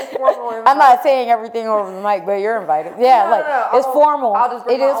appreciate the formal invite. I'm not saying everything over the mic, but you're invited. Yeah, No. it's formal. I'll just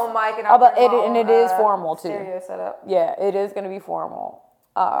bring It my is- own mic and Oh, I'll but bring my and own, it is formal too. stereo setup. Yeah, it is going to be formal.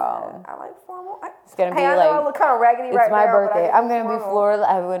 I like formal. It's gonna be I know like- I look kind of raggedy It's right my now, but I birthday. can I'm do gonna be formal.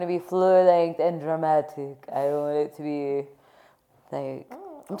 I'm gonna be floor length and dramatic. I don't want it to be like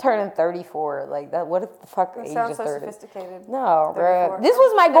I'm turning 34. Like that. What the fuck It age sounds is so 30? sophisticated. No, 34. bruh. This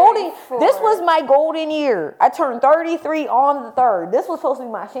was my golden. 34. This was my golden year. I turned 33 on the 3rd. This was supposed to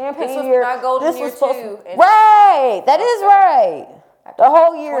be my champagne This was year. my golden this year was supposed too, To, and- right. That is right. The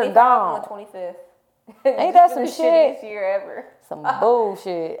whole year 25 gone. on the 25th. Ain't that some the shit? shittiest year ever. Some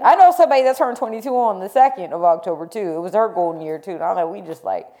bullshit. I know somebody that turned 22 on the 2nd of October too. It was her golden year too. And I'm like, we just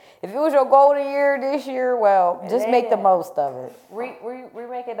like, if it was your golden year this year, well, just make the most of it.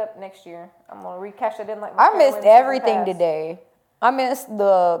 Remake it up next year. I'm gonna recash it in like. I missed Carolyn everything passed. today. I missed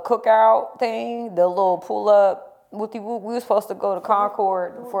the cookout thing, the little pull up. We were supposed to go to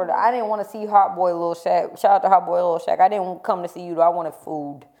Concord for the. I didn't want to see Hot Boy Little Shack. Shout out to Hot Boy Little Shack. I didn't come to see you though. I wanted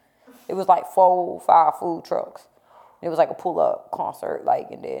food. It was like 4-5 food trucks. It was like a pull up concert, like,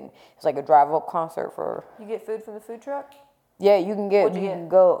 and then it's like a drive up concert for. You get food from the food truck? Yeah, you can get. What'd You you can get?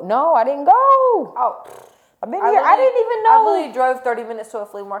 go. No, I didn't go. Oh, I've been here. I didn't even know. I literally drove 30 minutes to a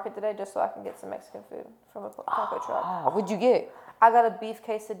flea market today just so I can get some Mexican food from a taco truck. Ah, what'd you get? I got a beef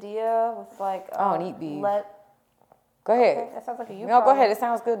quesadilla with like. I don't eat beef. Go Go ahead. Okay, that sounds like a you No, go problem. ahead. It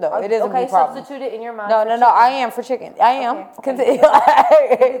sounds good though. It is okay, a me problem. substitute it in your mind. No, for no, no. chicken. I am for chicken. I am. Okay. Continue.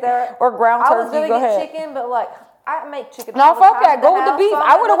 There. Or ground I was turkey. gonna Go get ahead. chicken, but like I make chicken. No, all the fuck time that. in Go with the house, beef. so I'm I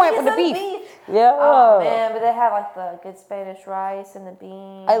like, would've let me went for get the some beef. Yeah. Oh man, but they had like the good Spanish rice and the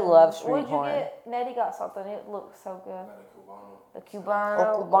beans. I love street What'd corn. you get? Nettie got something. It looks so good. The Oh,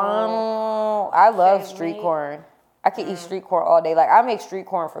 Cubano. Cubano. I love shaved street meat. corn. I could eat street corn all day. Like I make street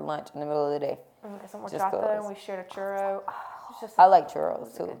corn for lunch in the middle of the day. And we got some Just horchata and 'cause. we shared a churro. Oh, it was just I like it churros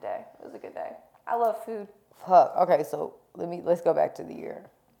was a too. good day. It was a good day. I love food. Fuck. Okay, so let's go back to the year.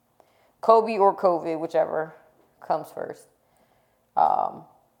 Kobe or COVID, whichever comes first.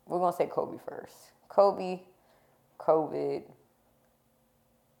 We're gonna say Kobe first. Kobe, COVID,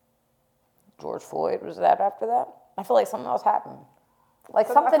 George Floyd. Was that after that? I feel like something else happened. Like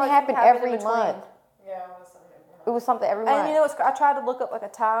I something feel like happened something happened every in between. month. Yeah, I was something. It was something every month. And you know, I tried to look up like a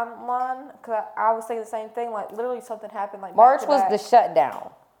timeline because I was thinking the same thing. Like literally, something happened like March back to was back. the shutdown.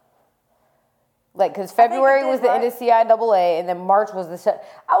 Like, because think it February did, was the right? NCIAA, and then March was the shut.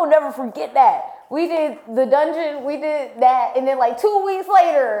 I will never forget that. We did the dungeon, we did that, and then like 2 weeks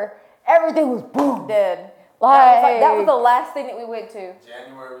later, everything was boom. dead. Like, That was the last thing that we went to.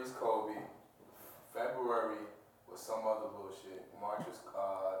 January is Kobe. February was some other bullshit. March was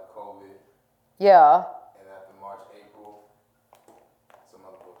COVID. Yeah. And after March, April, some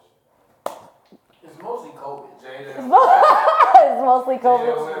other bullshit. It's mostly COVID. Jada. It's mostly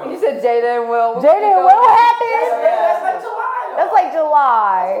COVID. Will. You said Jada and Will. Jada, what happened? That's like July. That's like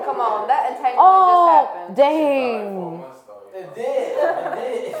July. Come on, that entanglement Oh, just happened. dang. 4 months though. It did. I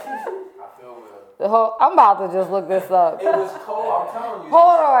feel real. The whole, I'm about to just look this up. It was cold. I'm telling you.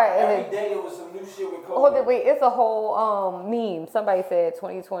 Hold on. Every day it was some new shit with COVID. Hold it, wait, it's a whole meme. Somebody said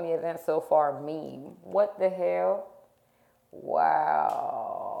 2020 events so far meme. What the hell?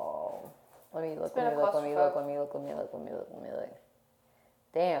 Wow. Let me look, been let a me look, let me look, clusterfuck. let me look, let me look, let me look, let me look.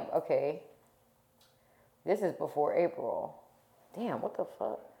 Damn, okay. This is before April. Damn, what the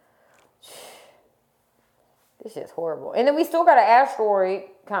fuck? This shit's horrible. And then we still got an asteroid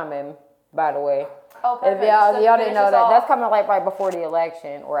coming, by the way. Oh, If perfect. y'all So didn't finish know us that, off. that's coming like right before the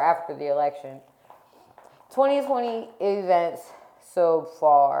election or after the election. 2020 events so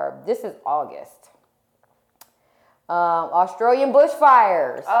far. This is August. Australian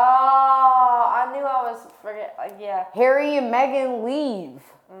bushfires. Oh, I knew I was forget. Yeah. Harry and Meghan leave.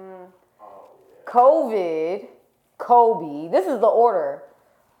 COVID. Kobe. This is the order.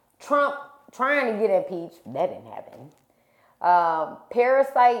 Trump trying to get impeached. That didn't happen.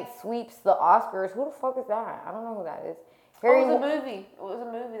 Parasite sweeps the Oscars. Who the fuck is that? I don't know who that is. Harry It was a movie. It was a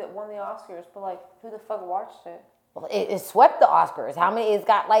movie that won the Oscars, but like, who the fuck watched it? It swept the Oscars. How many? It's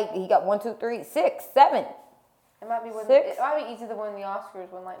got like, he got 1, 2, 3, 6, 7. It might be Six? it might be easy to win the Oscars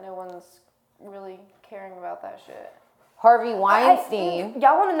when like no one's really caring about that shit. Harvey Weinstein.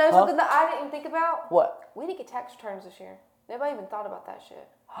 Y'all want to know something that I didn't think about? What? We didn't get tax returns this year. Nobody even thought about that shit.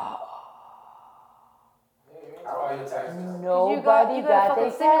 Nobody you got got a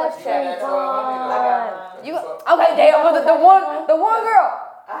their fucking stimulus tax check. refund. You okay? Damn, the one girl.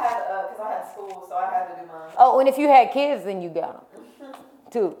 I had, because I had school, so I had to do mine. Oh, and if you had kids, then you got them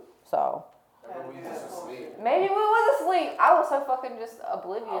too. So Maybe we was asleep. I was so fucking just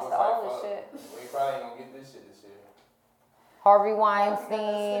oblivious to all this shit. We probably ain't gonna get this shit this year. Harvey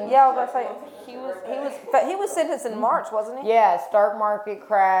Weinstein. Yeah, I was about to say he was sentenced in March, wasn't he? Yeah, stock market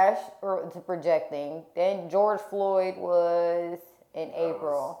crash or to projecting. Then George Floyd was in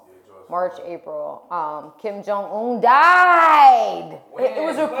April. March, April. Kim Jong-un died. It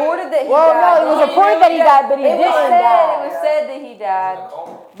was reported that he Well, died. no, it was reported that he died, but he It didn't was die. said that he died.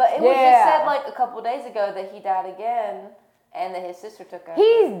 But it was just Yeah. said like a couple days ago that he died again and that his sister took over.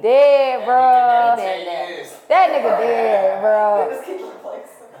 He's dead, bro. dead. That nigga dead, bro. Just keep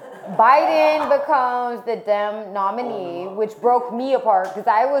replacing. Biden becomes the Dem nominee, which broke me apart because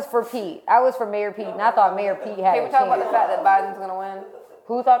I was for Pete. I was for Mayor Pete, and I thought Mayor Pete had Can a we talk about the chance. fact that Biden's gonna win?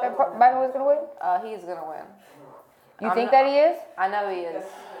 Who thought that Biden was going to win? He's gonna win. You think that he is? I know he is.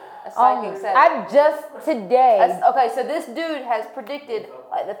 A psychic said it. I just today. Okay, so this dude has predicted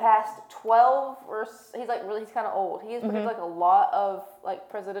like the past 12 or he's like really he's kind of old. He has predicted like a lot of like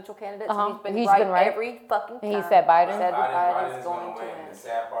presidential candidates. Uh-huh. And He's right been right. every fucking time. He said Biden? He said that Biden's Biden's going to win. The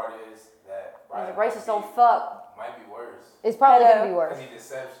sad part is that He's a Biden racist old fuck. might be worse. It's probably going to Hello. be worse. Because he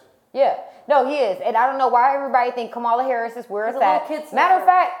deception. Yeah. No, he is. And I don't know why everybody think Kamala Harris is where He's it's a at. little kid Matter of sniffer.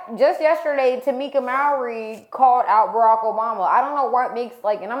 fact, just yesterday, Tamika Mallory called out Barack Obama. I don't know what makes,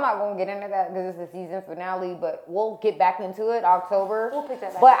 like, and I'm not going to get into that because it's the season finale, but we'll get back into it October. We'll pick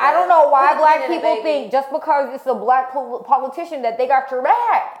that back But up. I don't know why We'll black get in it, people baby. think just because it's a black politician that they got your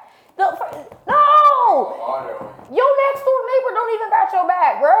back. No! Your next door neighbor don't even got your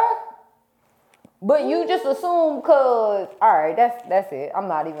back, bruh. But you just assume cause alright, that's it. I'm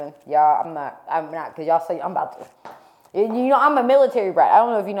not, cause y'all say I'm about to. You know, I'm a military brat. I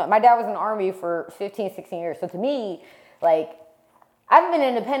don't know if you know. My dad was in the army for 15, 16 years. So to me, like, I've been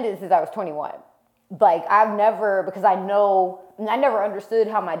independent since I was 21. Like, because I never understood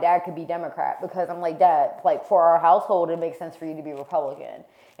how my dad could be Democrat because I'm like, Dad, like, for our household, it makes sense for you to be Republican.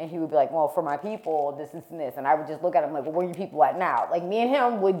 And he would be like, well, for my people, this and this. And I would just look at him like, well, where are you people at now? Like, me and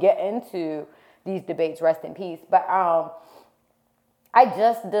him would get into these debates, rest in peace. But I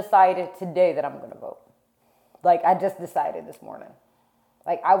just decided today that I'm going to vote. Like, I just decided this morning.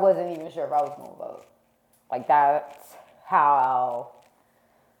 Like, I wasn't even sure if I was going to vote. Like, that's how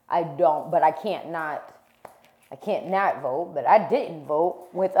I don't, but I can't not vote, but I didn't vote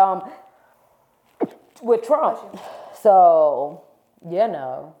with Trump. So, you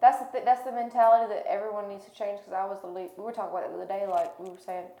know. That's the mentality that everyone needs to change because I was we were talking about it the other day, like, we were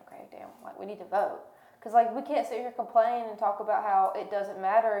saying, okay, damn, like, we need to vote. Because, like, we can't sit here complain and talk about how it doesn't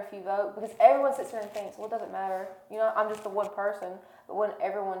matter if you vote because everyone sits there and thinks, well, it doesn't matter. You know, I'm just the one person. But when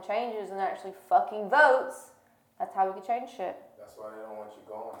everyone changes and actually fucking votes, that's how we can change shit. That's why they don't want you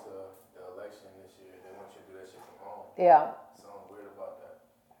going to the election this year. They want you to do that shit from home. Yeah. Something weird about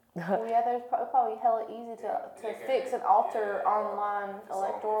that. Well, yeah, there's probably hella easy to fix and alter online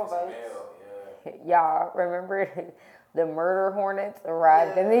electoral votes. Y'all remember the murder hornets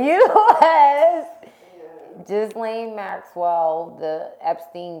arrived in the U.S. Ghislaine Maxwell, the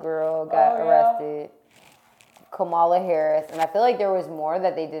Epstein girl, got arrested. Kamala Harris, and I feel like there was more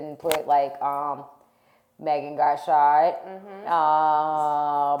that they didn't put, like Megan got shot.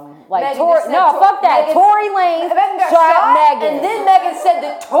 Like Tory, fuck that. Megan, Tory Lanez got shot Megan, and then Megan said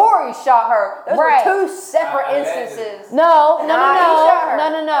that Tory shot her. Those Right. were two separate instances. No. he shot her.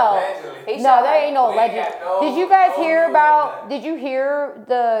 Allegedly. He No, shot there her. ain't no We legend. ain't got no- Did you guys no hear news on about? that. Did you hear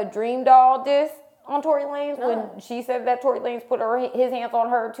the Dream Doll diss on Tory Lanez when she said that Tory Lanez put his hands on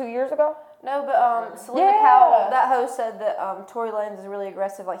her 2 years ago? No, but Selena Yeah. Powell, that host said that Tory Lanez is really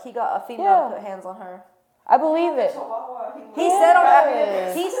aggressive. Like, he got a female to put hands on her. I believe it. He said on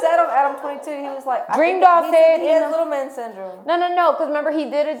Adam 22, he was like, Dream Doll said he has little man syndrome. No, because remember he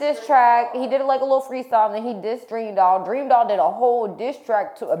did a diss track. He did it like a little freestyle, and then he dissed Dream Doll. Dream Doll did a whole diss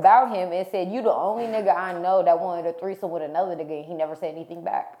track about him and said, "You the only nigga I know that wanted a threesome with another nigga." And he never said anything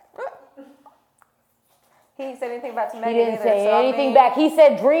back. He didn't say anything back to Megan He didn't either, say so, anything back. He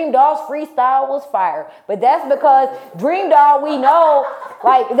said Dream Doll's freestyle was fire. But that's because Dream Doll, we know,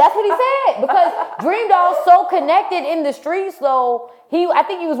 like, that's what he said. Because Dream Doll's so connected in the streets, though, I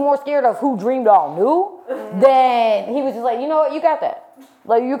think he was more scared of who Dream Doll knew than he was just like, you know what, you got that.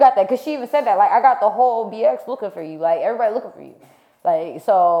 Like, you got that. Because she even said that. Like, I got the whole BX looking for you. Like, everybody looking for you. Like,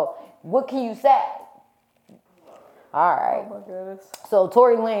 so what can you say? All right. Oh my goodness. So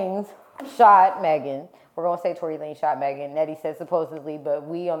Tory Lanez shot Megan. We're gonna say Tory Lanez shot Megan. Nettie said supposedly, but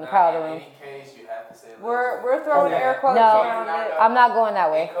we on the powder room. In any case, you have to say We're throwing air quotes No, around it. I'm not going that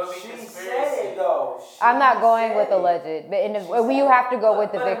way. It could be She conspiracy. said it though. I'm not going with alleged, but you have to go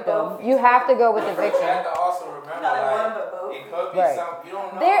with the victim. You have to go with the You victim. have to also remember, Not one, like, but both. it could be Right. something you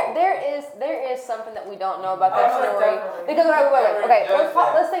don't know. There is something that we don't know about that Oh, story definitely. because wait. Okay, Does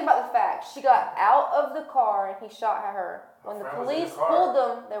that. let's think about the facts. She got out of the car and he shot at her. When the friend was in police the car. pulled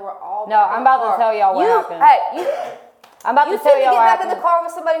them, they were all. No, back in I'm the about to car. tell y'all what happened. Hey, I'm about you to tell tend to y'all get what back in happened. the car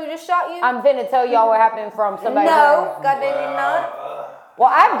with somebody who just shot you? I'm finna tell y'all what happened from somebody. No, goddamn you not. Well,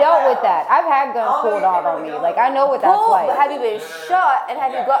 I've dealt with that. I've had guns pulled out on me. Like I know what that's Cool, like. but have you been shot and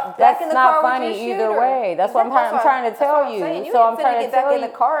have you got back That's in the not car with funny your either shooter? way. That's what I'm trying to tell you. You So ain't I'm finna trying to get back tell in you.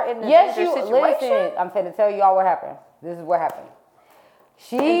 the car in a Yes, dangerous you situation. listen. I'm finna tell y'all what happened. This is what happened.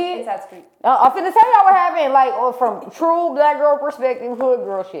 She. Inside Street. I'm finna tell y'all what happened. Like from true black girl perspective, hood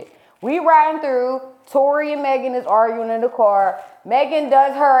girl shit. We riding through. Tori and Megan is arguing in the car. Megan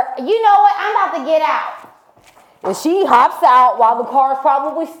does her. You know what? I'm about to get out. And she hops out while the car's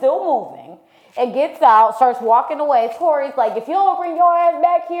probably still moving and gets out, starts walking away. Tori's like, if you don't bring your ass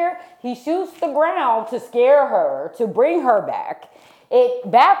back here, he shoots the ground to scare her, to bring her back. It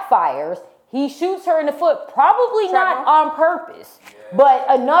backfires. He shoots her in the foot, probably not on purpose, but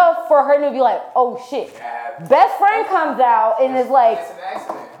enough for her to be like, oh shit. Best friend comes out and is like, It's an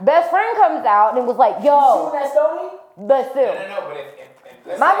accident. best friend comes out and was like, yo, Shooting at Stoney? but still. No, but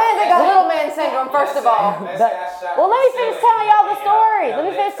if My man's got little man syndrome, first of all. Well, let me finish telling y'all the story. Let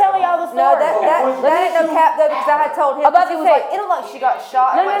me finish telling y'all the story. No, that ain't no cap though, because I had told him. About He to was say- like, it looked like she got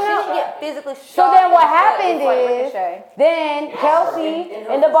shot. No, I'm like, no, she no. didn't get physically shot. So then what in the foot. happened It was like is, ricochet. then Kelsey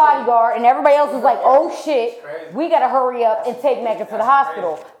and the bodyguard and everybody else was like, oh shit, we gotta hurry up and take Megan to the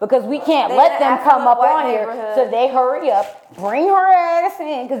hospital because we can't They let in an them come up affluent on white here. neighborhood. So they hurry up, bring her ass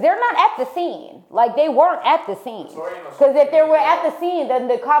in, because they're not at the scene. Like they weren't at the scene. Because if they were at the scene, then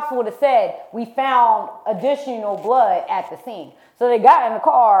the cops would have said, we found additional blood at the scene. So they got in the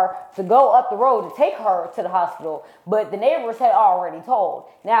car to go up the road to take her to the hospital, but the neighbors had already told.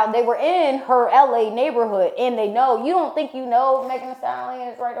 Now, they were in her LA neighborhood, and they know, you don't think you know Megan Thee Stallion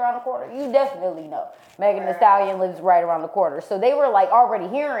is right around the corner? You definitely know Megan Thee Stallion lives right around the corner. So they were like already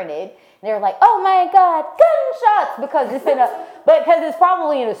hearing it. They're like, oh my God, gunshots, because it's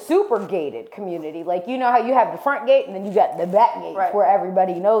probably in a super gated community. Like, you know how you have the front gate and then you got the back gates where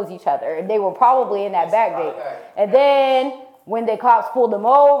everybody knows each other. And they were probably in that back gate. And then when the cops pulled them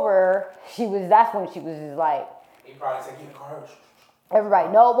over, that's when she was just like, He probably said, get in the car. everybody,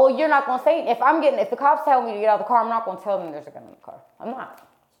 no, well, you're not going to say, if the cops tell me to get out of the car, I'm not going to tell them there's a gun in the car. I'm not.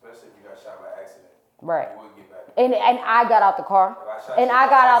 Especially if you got shot by accident. Right. You would get back. And I got out the car. And I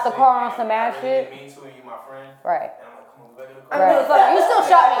got out the car on some ass shit. Me too, you my friend. Right. And I'm like, come on, go back in the I car. don't give a fuck. You still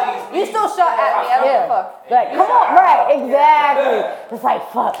shot me. You still shot at me. I don't give a fuck. Like, come on, right, exactly. It's like,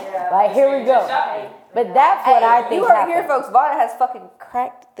 fuck. Like, here we go. But that's what I think You heard it here, happened. folks. Vada has fucking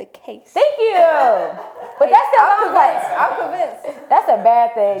cracked the case. Thank you. But that's still I'm convinced. that's a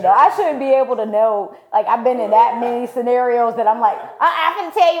bad thing, though. I shouldn't be able to know. Like, I've been in that many scenarios that I'm like, I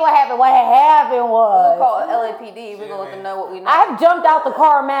can tell you what happened. What happened was. We'll call it LAPD. We're going to let them know what we know. I've jumped out the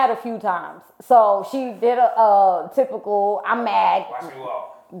car mad a few times. So she did a typical, I'm mad. Watch me walk.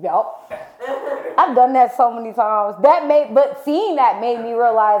 Yup. I've done that so many times. But seeing that made me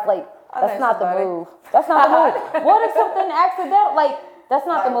realize, like, that's not the move. That's not the move. What if something accidental? Like, that's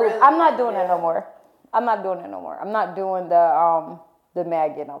not the move. Really? I'm not doing that no more. I'm not doing the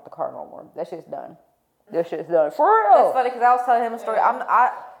mad getting out the car no more. That shit's done. That shit's done. For real. That's funny because I was telling him a story.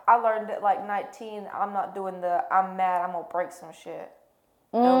 I learned at like 19. I'm not doing I'm mad. I'm gonna break some shit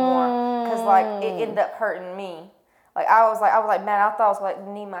no more because like it ended up hurting me. Like I was like man, I thought I was like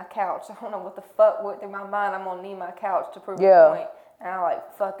knee my couch. I don't know what the fuck went through my mind. I'm gonna knee my couch to prove a point. And I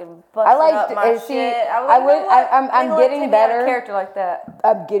like fucking busted up my shit. I'm getting better. A character like that.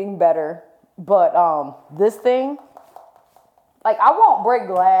 I'm getting better, but this thing, like I won't break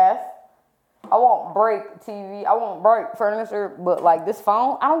glass, I won't break TV, I won't break furniture, but like this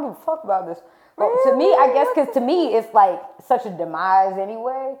phone, I don't give a fuck about this. But to me, I guess, because to me it's like such a demise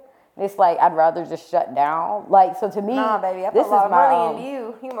anyway. It's like I'd rather just shut down. Like so to me, Nah, baby, I put this a lot is of money into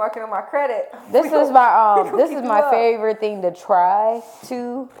you. You marking on my credit. This is my favorite thing to try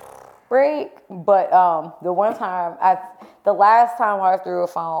to break. But the last time I threw a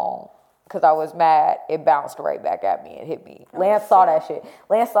phone because I was mad, it bounced right back at me and hit me. Lance saw that shit.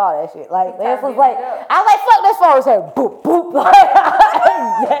 Like Lance was like, I was like, fuck this phone. It said boop boop. Like,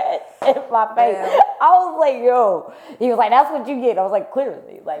 in my my face. I was like, yo. He was like, that's what you get. I was like,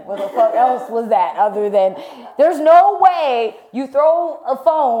 clearly. Like, what the fuck else was that other than, there's no way you throw a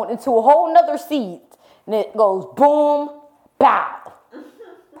phone into a whole nother seat and it goes boom, pow.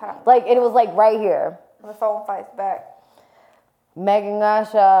 Like, it was like right here. The phone fights back. Megan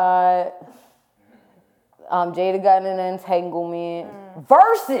got shot. Jada got in an entanglement.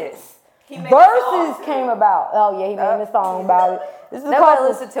 Versus came about. Oh yeah, he made a song about it. This is Nobody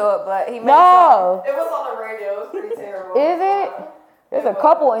listened to it, but he made no. It was on the radio. It was pretty terrible. Is it? There's a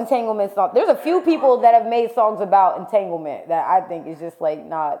couple entanglement songs. There's a few people that have made songs about entanglement that I think is just like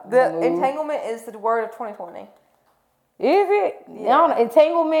not The move. entanglement is the word of 2020. Is it? Yeah. I don't know.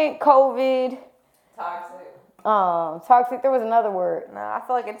 Entanglement, COVID, Toxic. toxic. There was another word. No, I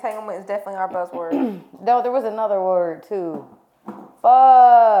feel like entanglement is definitely our buzzword. No, there was another word too.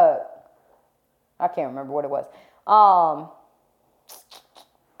 Fuck. I can't remember what it was.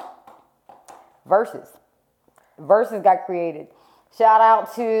 Versus got created. Shout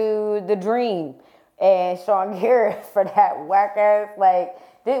out to The Dream and Sean Garrett for that whack ass, like,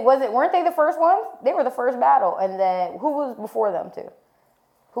 weren't they the first ones? They were the first battle. And then who was before them too?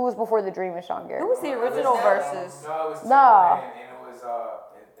 Who was before The Dream and Sean Garrett? Who was the original verses? No, it was Timbaland No. and it was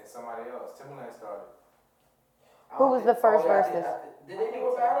and somebody else. Timbaland started. Who was the first verses? Did they do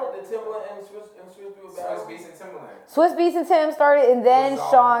a battle? Did Timbaland and Swiss do a battle? Swiss Beats and Timbaland. Swizz Beatz and Tim started, and then It was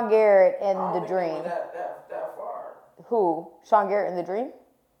Sean Garrett and I don't The think they Dream. went that far. Who? Sean Garrett and The Dream?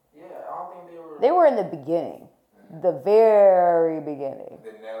 Yeah, I don't think they were. They were in the beginning. The very beginning.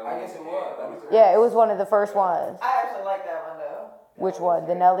 The Nelly. I guess it was. Yeah, it was one of the first ones. I actually like that one though. Which one?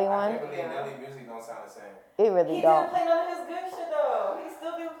 The Nelly I one? can't believe Nelly music don't sound the same. It really He don't. didn't play none of his good shit though. He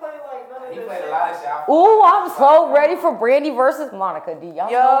still didn't play like none of He his played shit. a lot of shit. Ooh, I'm so ready for Brandy versus Monica. Do y'all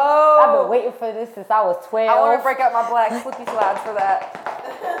Yo. know? I've been waiting for this since I was 12. I want to break out my black slippy slides for that.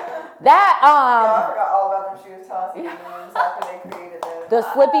 That, I forgot all about them shoes tossing memes after they created that. the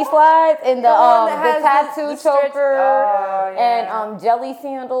slippy slides and the one that the has tattoo the stretch- choker Oh, yeah. and jelly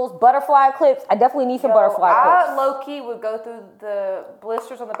sandals, butterfly clips. I definitely need some butterfly I clips. low-key would go through the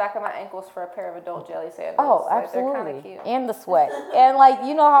blisters on the back of my ankles for a pair of adult jelly sandals. Oh, Like, they're absolutely. kinda cute. And the sweat. And like,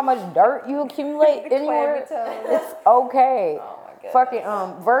 you know how much dirt you accumulate The anywhere? clammy toes. It's okay. Oh my goodness.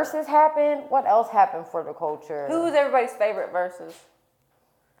 Fucking verses happened. What else happened for the culture? Who was everybody's favorite verses?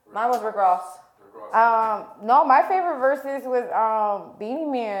 Mine was Rick Ross. No, my favorite verses was Beanie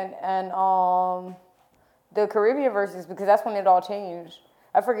Man and the Caribbean verses because that's when it all changed.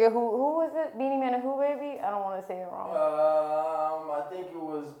 I forget who was it? Beanie Man and who, baby? I don't want to say it wrong. I think it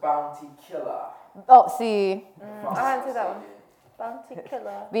was Bounty Killer. Oh, see, I hadn't seen that one. Bounty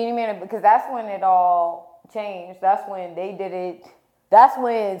Killer. Beanie Man, because that's when it all changed. That's when they did it. That's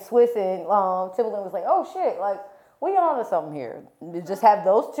when Swiss and Timbaland was like, oh shit, like, we on to something here. Just have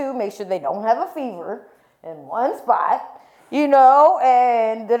those two, make sure they don't have a fever in one spot, you know,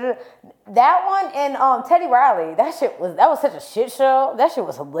 and that one and Teddy Riley, that was such a shit show. That shit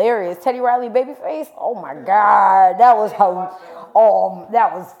was hilarious. Teddy Riley Babyface, oh my god, that was I'm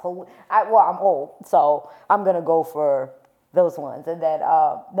old, so I'm gonna go for those ones. And then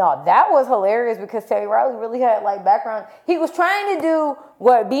no, that was hilarious because Teddy Riley really had like background. He was trying to do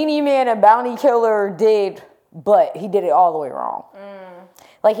what Beanie Man and Bounty Killer did, but he did it all the way wrong.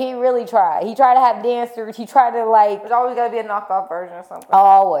 Like, he really tried. He tried to have dancers. He tried to, like... There's always got to be a knockoff version or something.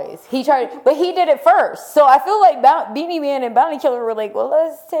 Always. He tried... But he did it first. So I feel like Beanie Man and Bounty Killer were like, well,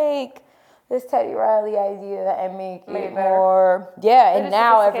 let's take this Teddy Riley idea and make it better. more... Yeah, They're and just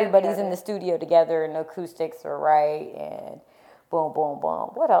now sophisticated everybody's together. in the studio together and the acoustics are right and boom, boom,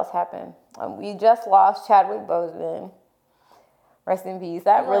 boom. What else happened? We just lost Chadwick Boseman. Rest in peace.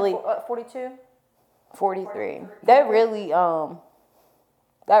 That really... 42? 43. That really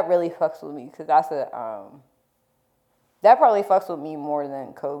fucks with me because that's that probably fucks with me more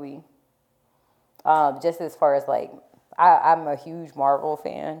than Kobe. Just as far as like, I'm a huge Marvel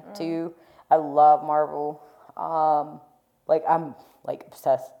fan too. I love Marvel. Like, I'm like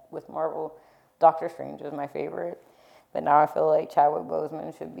obsessed with Marvel. Doctor Strange is my favorite, but now I feel like Chadwick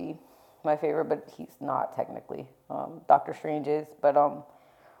Boseman should be my favorite, but he's not technically. Doctor Strange is, but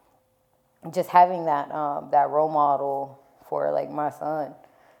just having that that role model for like my son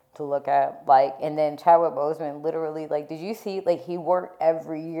to look at, like, and then Chadwick Boseman literally, like, did you see, like, he worked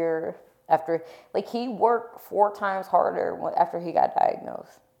every year after, like, he worked 4 times harder after he got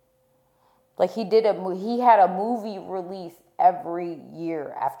diagnosed. Like, he had a movie release every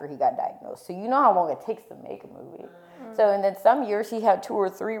year after he got diagnosed. So you know how long it takes to make a movie. So, and then some years he had 2 or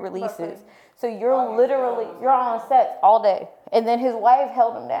 3 releases. So you're on set all day. And then his wife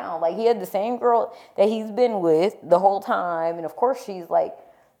held him down. Like, he had the same girl that he's been with the whole time. And of course she's like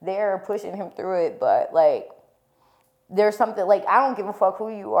there pushing him through it, but like there's something like I don't give a fuck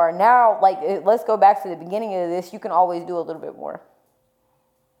who you are now. Like let's go back to the beginning of this. You can always do a little bit more.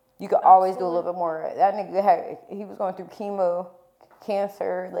 You could always do a little bit more. That nigga he was going through chemo,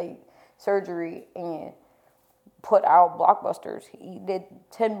 cancer, like surgery, and put out blockbusters. He did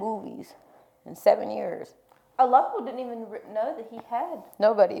 10 movies in 7 years. A lot of people didn't even know that he had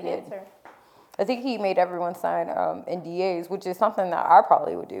Nobody cancer. did. I think he made everyone sign NDAs, which is something that I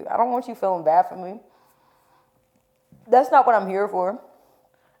probably would do. I don't want you feeling bad for me. That's not what I'm here for.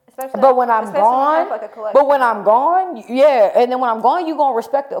 But when I'm gone, yeah. And then when I'm gone, you're going to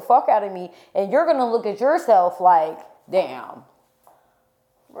respect the fuck out of me. And you're going to look at yourself like, damn.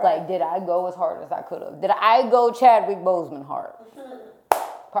 Right. Like, did I go as hard as I could have? Did I go Chadwick Boseman hard?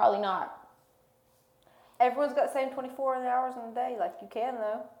 Probably not. Everyone's got the same 24 hours in a day. Like, you can,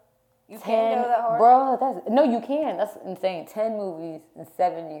 though. You can go that hard. Bro, no, you can. That's insane. 10 movies in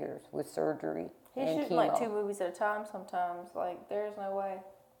 7 years with surgery. He's and shooting chemo. like 2 movies at a time sometimes. Like, there's no way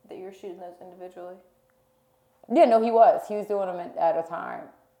that you're shooting those individually. Yeah, no, he was. He was doing them at a time.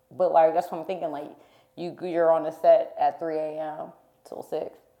 But, like, that's what I'm thinking. Like, you're on a set at 3 a.m. till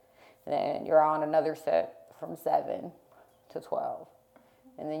 6. And then you're on another set from 7 to 12.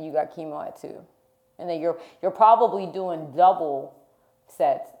 And then you got chemo at 2. And then you're probably doing double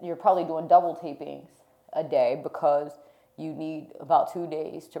sets. You're probably doing double tapings a day because you need about 2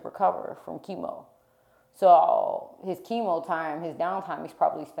 days to recover from chemo. So his chemo time, his downtime, he's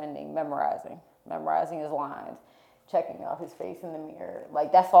probably spending memorizing his lines, checking out his face in the mirror.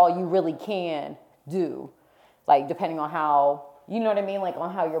 Like, that's all you really can do. Like, depending on how, you know what I mean? Like,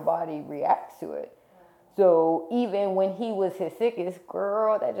 on how your body reacts to it. So even when he was his sickest,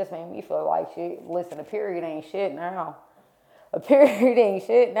 girl, that just made me feel like shit. Listen, a period ain't shit now. A period ain't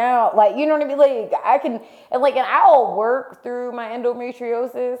shit now. Like, you know what I mean? Like, and I'll work through my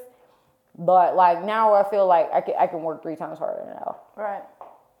endometriosis, but like now I feel like I can work 3 times harder now. Right.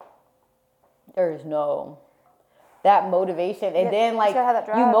 There's no that motivation, and then like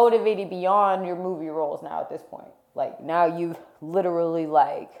you motivated beyond your movie roles now at this point. Like now you've literally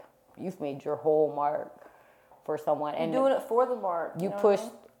you've made your whole mark for someone, and you're doing it for the mark. You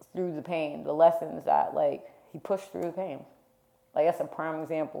pushed through the pain, the lessons that he pushed through the pain. Like that's a prime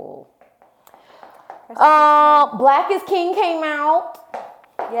example. Black is King came out.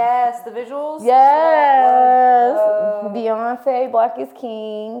 Yes, the visuals. Yes, Beyonce, Black is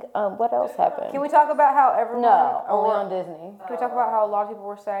King. What else happened? Can we talk about how everyone? No, only on Disney. Can we talk about how a lot of people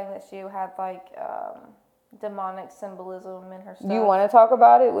were saying that she had demonic symbolism in her stuff? You want to talk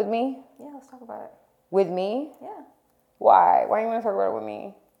about it with me? Yeah, let's talk about it. With me? Yeah. Why? Why do you want to talk about it with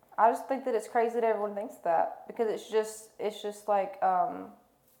me? I just think that it's crazy that everyone thinks that because it's just like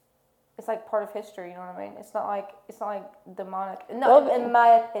it's like part of history. You know what I mean? It's not like demonic. No, well, in my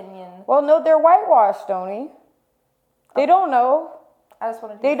opinion. Well, no, they're whitewashed, Tony. They don't know. I just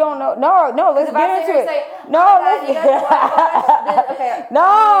want to. They don't know. No. Let's get into it.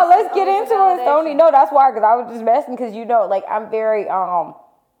 Let's get into it, Tony. No, that's why. Because I was just messing. Because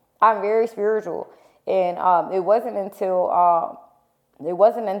I'm very spiritual, and it wasn't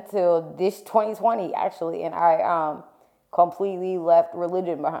until this 2020 actually, and I completely left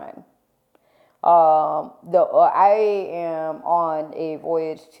religion behind. I am on a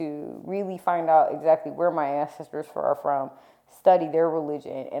voyage to really find out exactly where my ancestors are from, study their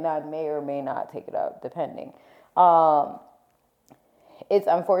religion, and I may or may not take it up, depending. It's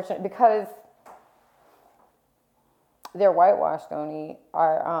unfortunate because they're whitewashed, Tony.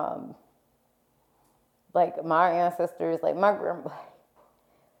 My ancestors, my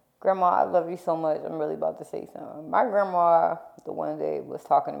grandma, I love you so much. I'm really about to say something. My grandma, the one day, was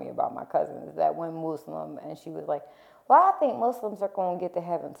talking to me about my cousins that went Muslim, and she was like, well, I think Muslims are going to get to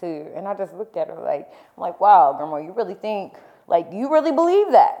heaven too. And I just looked at her I'm like, wow, Grandma, you really think, you really believe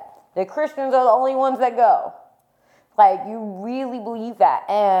that Christians are the only ones that go? You really believe that?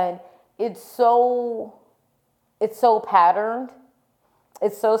 And it's so patterned.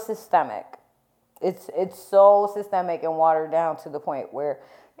 It's so systemic. It's so systemic and watered down to the point where,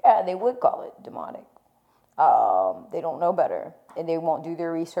 yeah, they would call it demonic. They don't know better, and they won't do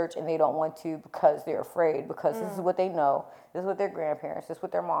their research, and they don't want to because they're afraid, because this is what they know. This is what their grandparents, this is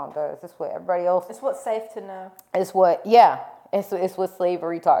what their mom does, this is what everybody else. It's what's safe to know. It's what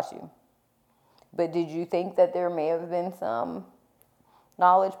slavery taught you. But did you think that there may have been some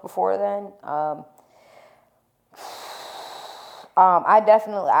knowledge before then?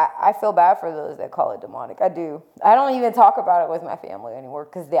 I feel bad for those that call it demonic. I do. I don't even talk about it with my family anymore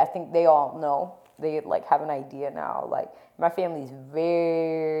because I think they all know. They have an idea now. My family's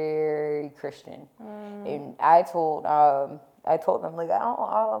very Christian, and I told I told them, like, I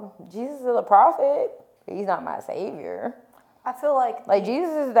don't, Jesus is a prophet. He's not my savior. I feel like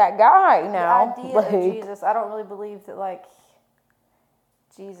Jesus is that guy now. The idea of Jesus, I don't really believe that, like,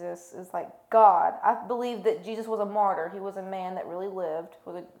 Jesus is like God. I believe that Jesus was a martyr. He was a man that really lived,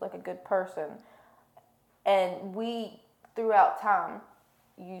 was like a good person. And we, throughout time,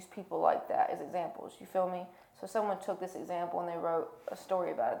 use people like that as examples. You feel me? So someone took this example and they wrote a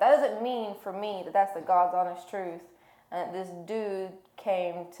story about it. That doesn't mean for me that that's the God's honest truth. And this dude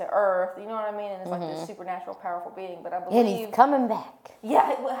came to Earth, you know what I mean? And it's like this supernatural, powerful being. But I believe... And he's coming back. Yeah,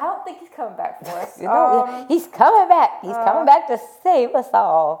 I don't think he's coming back for us. He's coming back. He's coming back to save us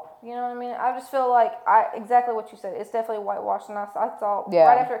all. You know what I mean? I just feel like, exactly what you said. It's definitely whitewashed. And I saw, Yeah.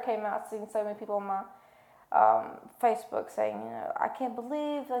 right after it came out, I've seen so many people on my Facebook saying, you know, I can't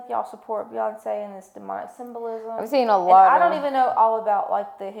believe like y'all support Beyonce and this demonic symbolism. I've seen a lot. And I don't even know all about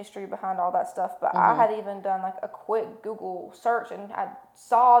like the history behind all that stuff, but I had even done like a quick Google search and I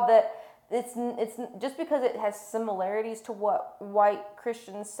saw that it's just because it has similarities to what white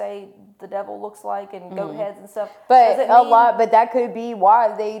Christians say the devil looks like and goat heads and stuff. But but that could be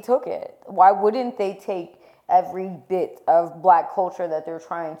why they took it. Why wouldn't they take every bit of black culture that they're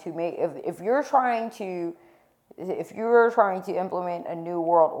trying to make? If you're trying to implement a new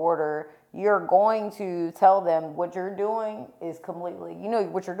world order, you're going to tell them what you're doing is completely, you know,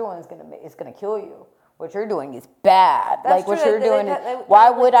 what you're doing is gonna kill you. What you're doing is bad. That's like what true. you're doing Why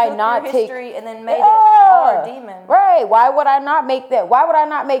would I not take history and then made it our demon? Right. Why would I not make that? Why would I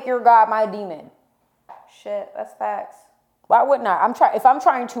not make your God my demon? Shit, that's facts. Why wouldn't I? If I'm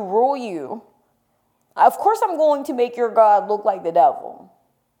trying to rule you, of course I'm going to make your God look like the devil.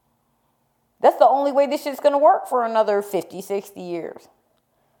 That's the only way this shit's going to work for another 50, 60 years.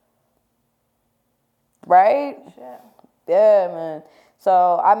 Right? Shit. Yeah, man.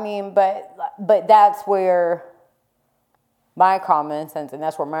 So, I mean, but that's where my common sense and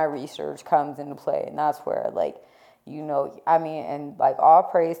that's where my research comes into play. And that's where, like, you know, I mean, and like all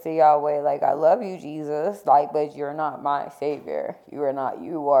praise to Yahweh. Like, I love you, Jesus. Like, but you're not my savior. You are not.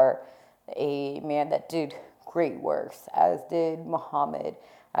 You are a man that did great works, as did Muhammad,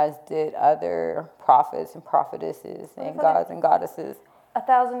 as did other prophets and prophetesses and gods and goddesses.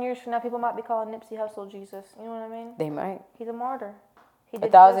 1,000 years from now, people might be calling Nipsey Hussle Jesus. You know what I mean? They might. He's a martyr. He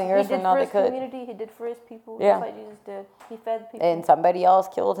did 1,000 years from now, for they his could. Community. He did for his people, Yeah. just like Jesus did. He fed people. And somebody else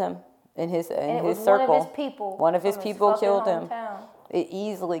killed him in his circle. One of his people. One of his people killed him. Hometown. It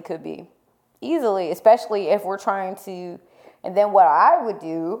easily could be. Easily, especially if we're trying to. And then what I would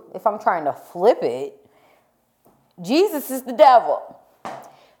do, if I'm trying to flip it, Jesus is the devil.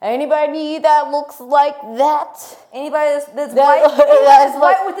 Anybody that looks like that? Anybody that's white, that's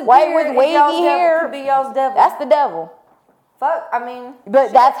white with the white beard with wavy y'all's hair, devil, could be y'all's devil. That's the devil. Fuck, I mean. But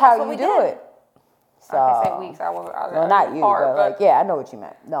shit, that's how what you do did. it. So, I can say weeks. I wasn't. well, not you, but like, yeah, I know what you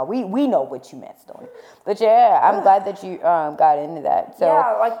meant. No, we know what you meant, Stone. But yeah, I'm glad that you got into that. So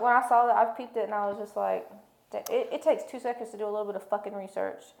yeah, like when I saw that, I peeped it and I was just like, it takes 2 seconds to do a little bit of fucking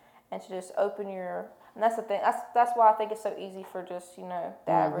research and to just open your. And that's the thing. That's why I think it's so easy for just, you know,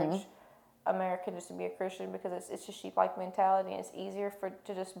 the average American just to be a Christian, because it's just sheep-like mentality, and it's easier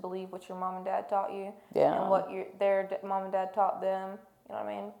to just believe what your mom and dad taught you and what their mom and dad taught them. You know what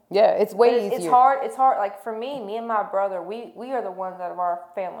I mean? Yeah, it's way easier. It's hard. It's hard. Like for me and my brother, we are the ones out of our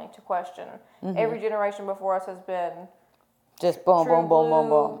family to question. Every generation before us has been just boom, true boom, boom, boom,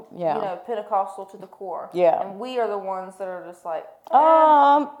 blue, boom. Yeah. You know, Pentecostal to the core. Yeah. And we are the ones that are just like, But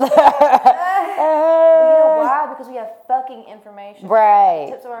you know why? Because we have fucking information. Right.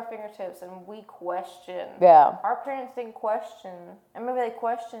 Tips of our fingertips, and we question. Yeah. Our parents didn't question. And maybe they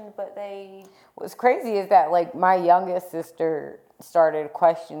questioned, but they. What's crazy is that, like, my youngest sister started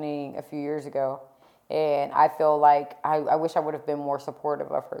questioning a few years ago. And I feel like I wish I would have been more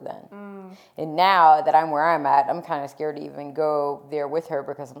supportive of her then. And now that I'm where I'm at, I'm kind of scared to even go there with her,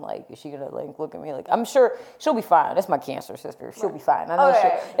 because I'm like, is she going to like look at me like, I'm sure she'll be fine. That's my Cancer sister. She'll be fine. I know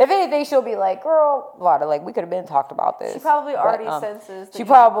if anything, she'll be like, girl, Vada, like we could have been talked about this. She probably already senses. She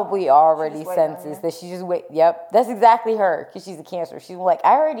probably already senses that she just wait. Yep, that's exactly her, because she's a Cancer. She's like,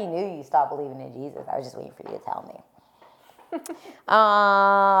 I already knew you stopped believing in Jesus. I was just waiting for you to tell me.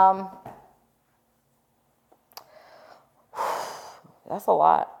 That's a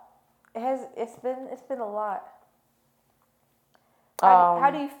lot. It's been a lot.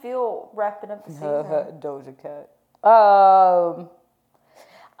 How do you feel wrapping up the season? Doja Cat.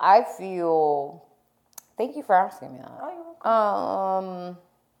 I feel. Thank you for asking me that. Oh, you're welcome.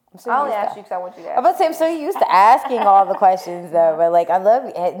 I only asked you because I want you to ask. I'm about to say, I'm so used to asking all the questions though, but like I love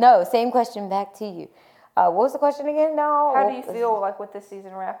you. No, same question back to you. What was the question again? No. How do you feel like with this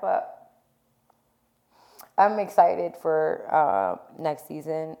season wrap up? I'm excited for next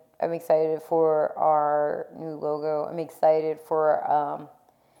season. I'm excited for our new logo. I'm excited for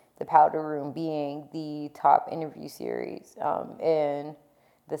the Powder Room being the top interview series in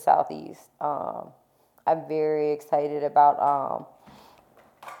the Southeast. I'm very excited about.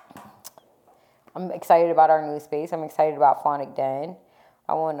 I'm excited about our new space. I'm excited about Phonic Den.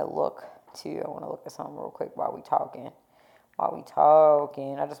 I want to look at something real quick while we talking.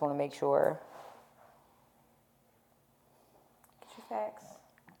 I just want to make sure. Get your facts.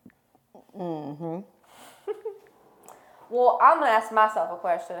 Well, I'm gonna ask myself a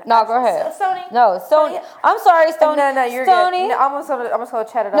question. No, go ahead. Stony. No, Stony. I'm sorry, Stony. No, you're Stony. good. No, I'm just gonna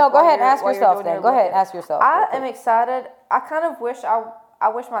chat it up. No, go while ahead. you're- Ask while you're yourself doing then. your Go ahead. looking. Ask yourself. I am excited. I kind of wish I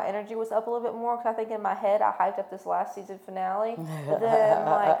wish my energy was up a little bit more because I think in my head I hyped up this last season finale. But then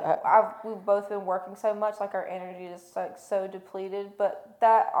we've both been working so much, like our energy is like so depleted. But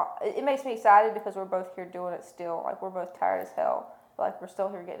that it makes me excited because we're both here doing it still. Like we're both tired as hell, but like we're still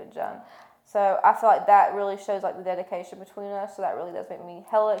here getting it done. So I feel like that really shows like the dedication between us. So that really does make me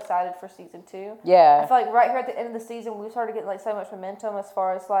hella excited for season 2. Yeah. I feel like right here at the end of the season we started getting like so much momentum as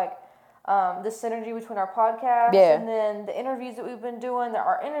far as like the synergy between our podcasts and then the interviews that we've been doing.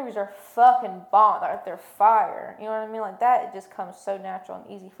 Our interviews are fucking bomb. They're fire. You know what I mean? Like that, it just comes so natural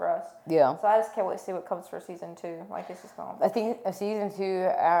and easy for us. Yeah. So I just can't wait to see what comes for season 2. Like it's just gonna. I think season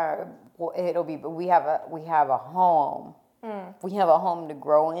 2, it'll be. But we have a home. We have a home to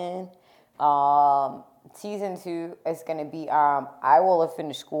grow in. Season 2 is gonna be. I will have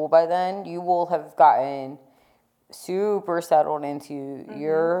finished school by then. You will have gotten super settled into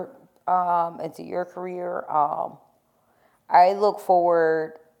your career. I look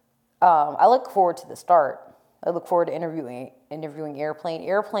forward to the start. I look forward to interviewing Airplane.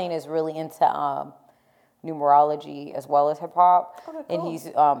 Airplane is really into numerology as well as hip hop, and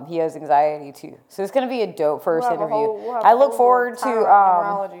he has anxiety too. So it's gonna be a dope first interview. I look forward to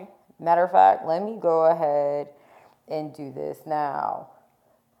numerology. Matter of fact, let me go ahead and do this now.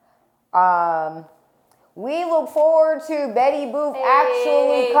 We look forward to Betty Booth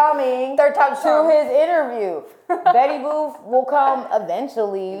actually coming Third time to his interview. Betty Booth will come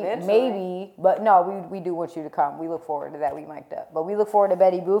eventually, maybe, but no, we do want you to come. We look forward to that. We mic'd up, but we look forward to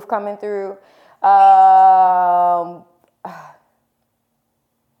Betty Booth coming through. I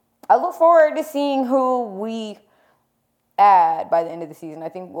look forward to seeing who we add by the end of the season. I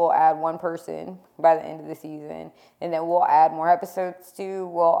think we'll add one person by the end of the season, and then we'll add more episodes too.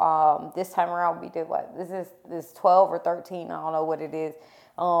 Well, this time around we did what? This is 12 or 13. I don't know what it is.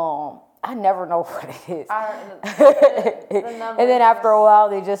 I never know what it is. And then after a while,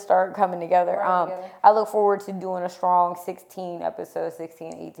 they just start coming together. I look forward to doing a strong 18 episode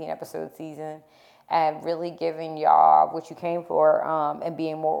season and really giving y'all what you came for and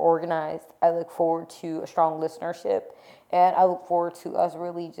being more organized. I look forward to a strong listenership, and I look forward to us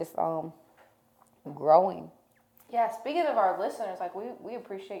really just growing. Yeah, speaking of our listeners, like we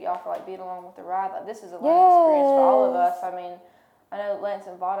appreciate y'all for like being along with the ride. Like this is a learning experience for all of us. I mean, I know Lance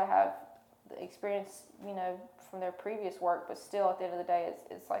and Vada have the experience, from their previous work, but still at the end of the day,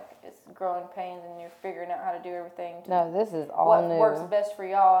 it's growing pains, and you're figuring out how to do everything. No, this is all what new. Works best for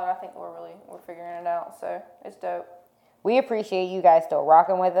y'all, and I think we're figuring it out. So it's dope. We appreciate you guys still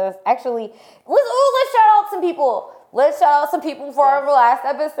rocking with us. Actually, let's shout out some people. Let's shout out some people for our last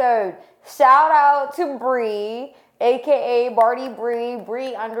episode. Shout out to Bree, aka Barty Bree,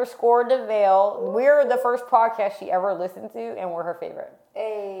 Bree_DeVale. We're the first podcast she ever listened to, and we're her favorite.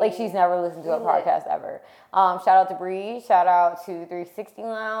 Hey. Like she's never listened to a podcast ever. Shout out to Bree. Shout out to 360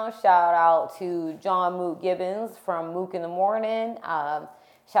 Lounge. Shout out to John Mook Gibbons from Mook in the Morning.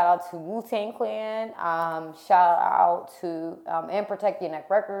 Shout out to Wu-Tang Clan. Shout out to and Protect Your Neck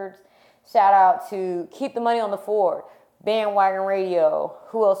Records. Shout out to Keep the Money on the Floor, Bandwagon Radio.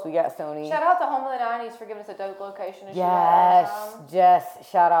 Who else we got, Sony? Shout out to Home of the 90s for giving us a dope location. Jess.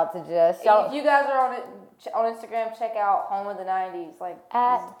 Shout out to Jess. If you guys are on Instagram, check out Home of the 90s. Like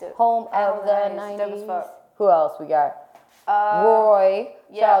at Home of the 90s. Dope as fuck. Who else we got? Roy.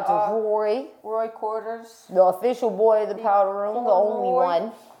 Shout out to Roy. Roy Quarters. The official boy of the Powder Room. The only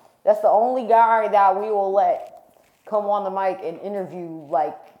one. That's the only guy that we will let come on the mic and interview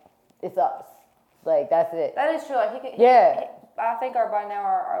like it's us. Like, that's it. That is true. Like, I think by now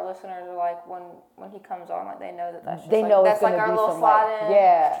our listeners are like, when he comes on, like they know that's just that's like our little slide in.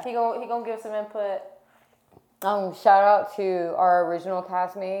 Yeah. He gonna give some input. Shout out to our original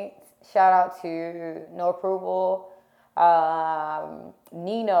castmates. Shout out to No Approval.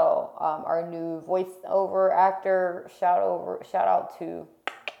 Nino, our new voiceover actor. Shout out to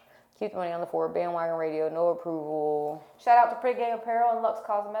Keep the money on the floor. Bandwagon Radio. No approval. Shout out to Pretty Gay Apparel and Lux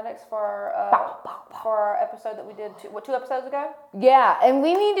Cosmetics for our episode that we did 2 episodes ago. Yeah, and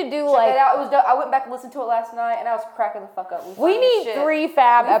we need to do Check like that out. It was dope. I went back and listened to it last night, and I was cracking the fuck up. we need 3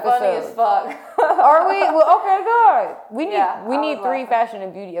 fab episodes. Funny as fuck. Are we? Well, okay, good. We need Yeah, we I need was 3 laughing. fashion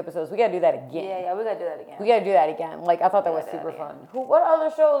and beauty episodes. We gotta do that again. Yeah, we gotta do that again. We gotta do that again. Like I thought that was gotta do super that fun. What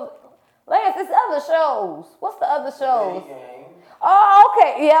other shows? Lance, it's other shows. What's the other shows? Liddy Gang. Oh,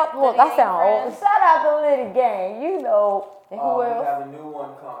 okay. Yep. Look, Liddy I sound Gang old. friends. Shout out to Liddy Gang. You know. And who We else? have a new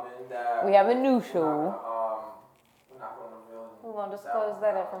one coming that We have a new show. We're not gonna reveal. We won't disclose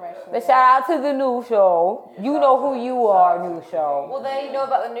that information. But shout out to the new show. You know who you are, new show. Will they know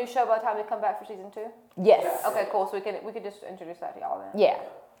about the new show by the time we come back for season 2? Yes. Okay, cool. So we could just introduce that to y'all then. Yeah.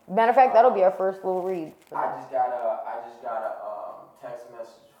 Matter of fact, that'll be our first little read. I just got a text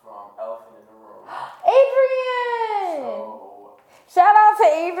message from Elephant in the Room. Adrian! So Shout out to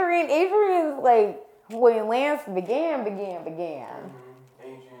Adrian. Adrian's like when Lance began. Adrian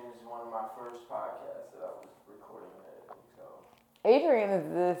is one of my first podcasts that I was recording at. So Adrian is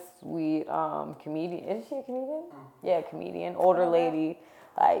this sweet comedian. Is she a comedian? Yeah, comedian, older lady,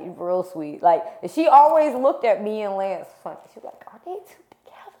 like real sweet. Like she always looked at me and Lance funny. She was like, "Are they two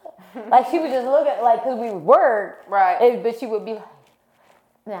together?" Like she would just look at like because we would work, Right. but she would be like,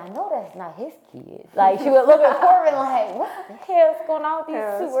 "Now I know that's not his kid." Like she would look at Corbin like, "What the hell's going on with these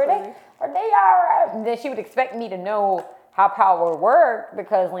Yeah, two? that's Are funny. they all right?" And then she would expect me to know how power worked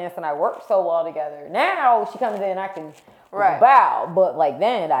because Lance and I worked so well together. Now she comes in, I can bow, but like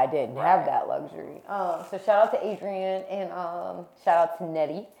then I didn't have that luxury. So shout out to Adrian and shout out to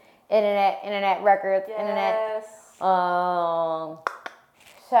Nettie, Internet Records, Yes.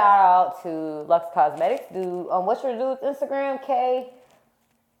 Shout out to Lux Cosmetics. What's your dude's Instagram? K.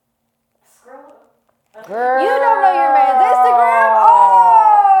 Girl. You don't know your man's Instagram?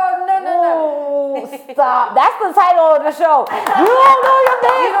 Oh, no. Stop. That's the title of the show. You don't know your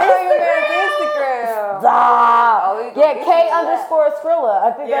man's Instagram. Stop. Oh, we gonna Yeah, get K into that. _ Skrilla.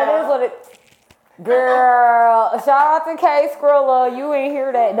 I think that is what it. Girl, shout out to K Skrilla. You ain't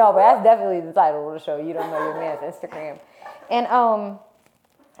hear that. No, but that's definitely the title of the show. You don't know your man's Instagram. And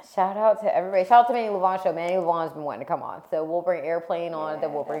shout out to everybody. Shout out to Manny Levon show. Manny Levon's been wanting to come on. So we'll bring Airplane on,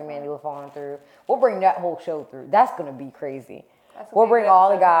 then we'll bring Manny Levon through. We'll bring that whole show through. That's gonna be crazy. We'll bring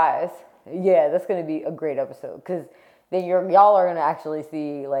all the guys. Yeah, that's gonna be a great episode. Cause then y'all are gonna actually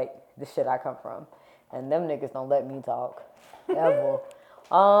see like the shit I come from. And them niggas don't let me talk. Ever.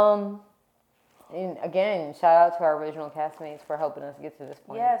 And again, shout out to our original castmates for helping us get to this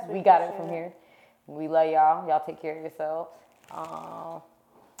point. Yes, we we got it appreciate from it. here. We love y'all. Y'all take care of yourselves.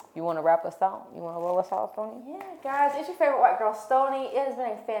 You want to wrap us out? You want to roll us out, Tony? Yeah, guys, it's your favorite white girl, Stony. It has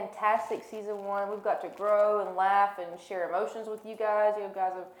been a fantastic season 1. We've got to grow and laugh and share emotions with you guys. You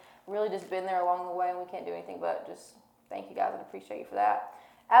guys have really just been there along the way, and we can't do anything but just thank you guys and appreciate you for that.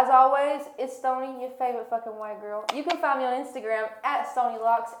 As always, it's Stony, your favorite fucking white girl. You can find me on Instagram at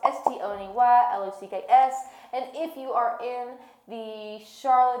StonyLocks, StonyLocks. And if you are in the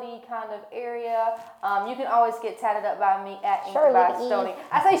Charlotte kind of area, you can always get tatted up by me at Ink by Stony.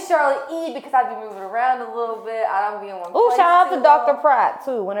 I say Charlotte E because I be moving around a little bit. I don't be in one place. Oh, shout out to too Dr. long. Pratt,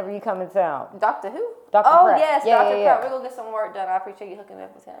 too, whenever you come in town. Dr. who? Dr. Oh, Pratt. yes, Yeah, Dr. yeah, Pratt. yeah. We're going to get some work done. I appreciate you hooking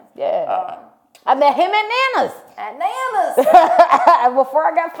up with him. Yeah. I met him at Nana's. At Nana's. Before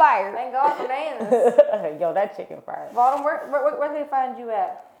I got fired. Thank God for Nana's. Yo, that chicken fired. Bottom, where can they find you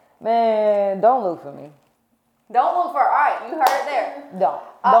at? Man, don't look for me. Don't look for it. All right, you heard it there. Don't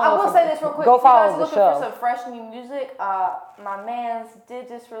I look will for say me. this real quick. Go if you guys follow the looking show. for some fresh new music, my mans did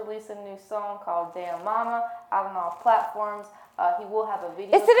just release a new song called Damn Mama out on all platforms. He will have a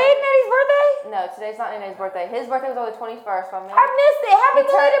video. Is today Nettie's birthday? No, today's not Nettie's birthday. His birthday was on the 21st. My man. I missed it. Happy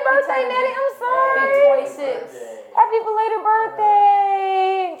He turned- belated he birthday, turned Nettie. I'm sorry. He's 26. Happy belated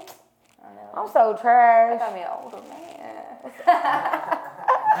birthday. I know. I'm so trash. Got me an older man.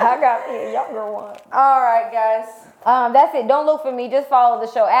 I got me a younger one. All right, guys. That's it. Don't look for me. Just follow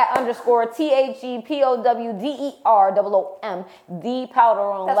the show at _ THEPOWDEROOM. The Powder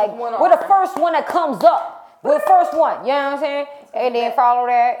Room. That's like with one we're the R. first one that comes up. We're the first one. You know what I'm saying? And then follow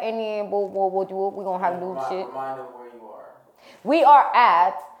that, and then we'll do it. We're gonna have to do shit. Remind them where you are. We are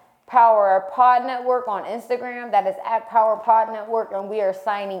at Power Pod Network on Instagram. That is at Power Pod Network, and we are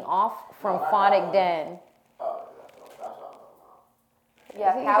signing off from Phonic Den. Oh, that's what I'm talking about.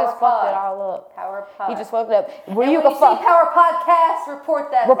 Yeah, He Power just fucked it Pod. all up. Power Pod. He just fucked it up. Where And you when can you fuck. see Power Podcast,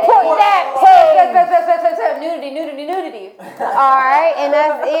 report that Report page. that page. Nudity. All right, and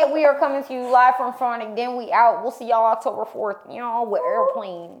that's it. We are coming to you live from Phonic Den. We out. We'll see y'all October 4th. Y'all with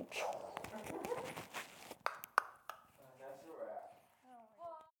Airplane.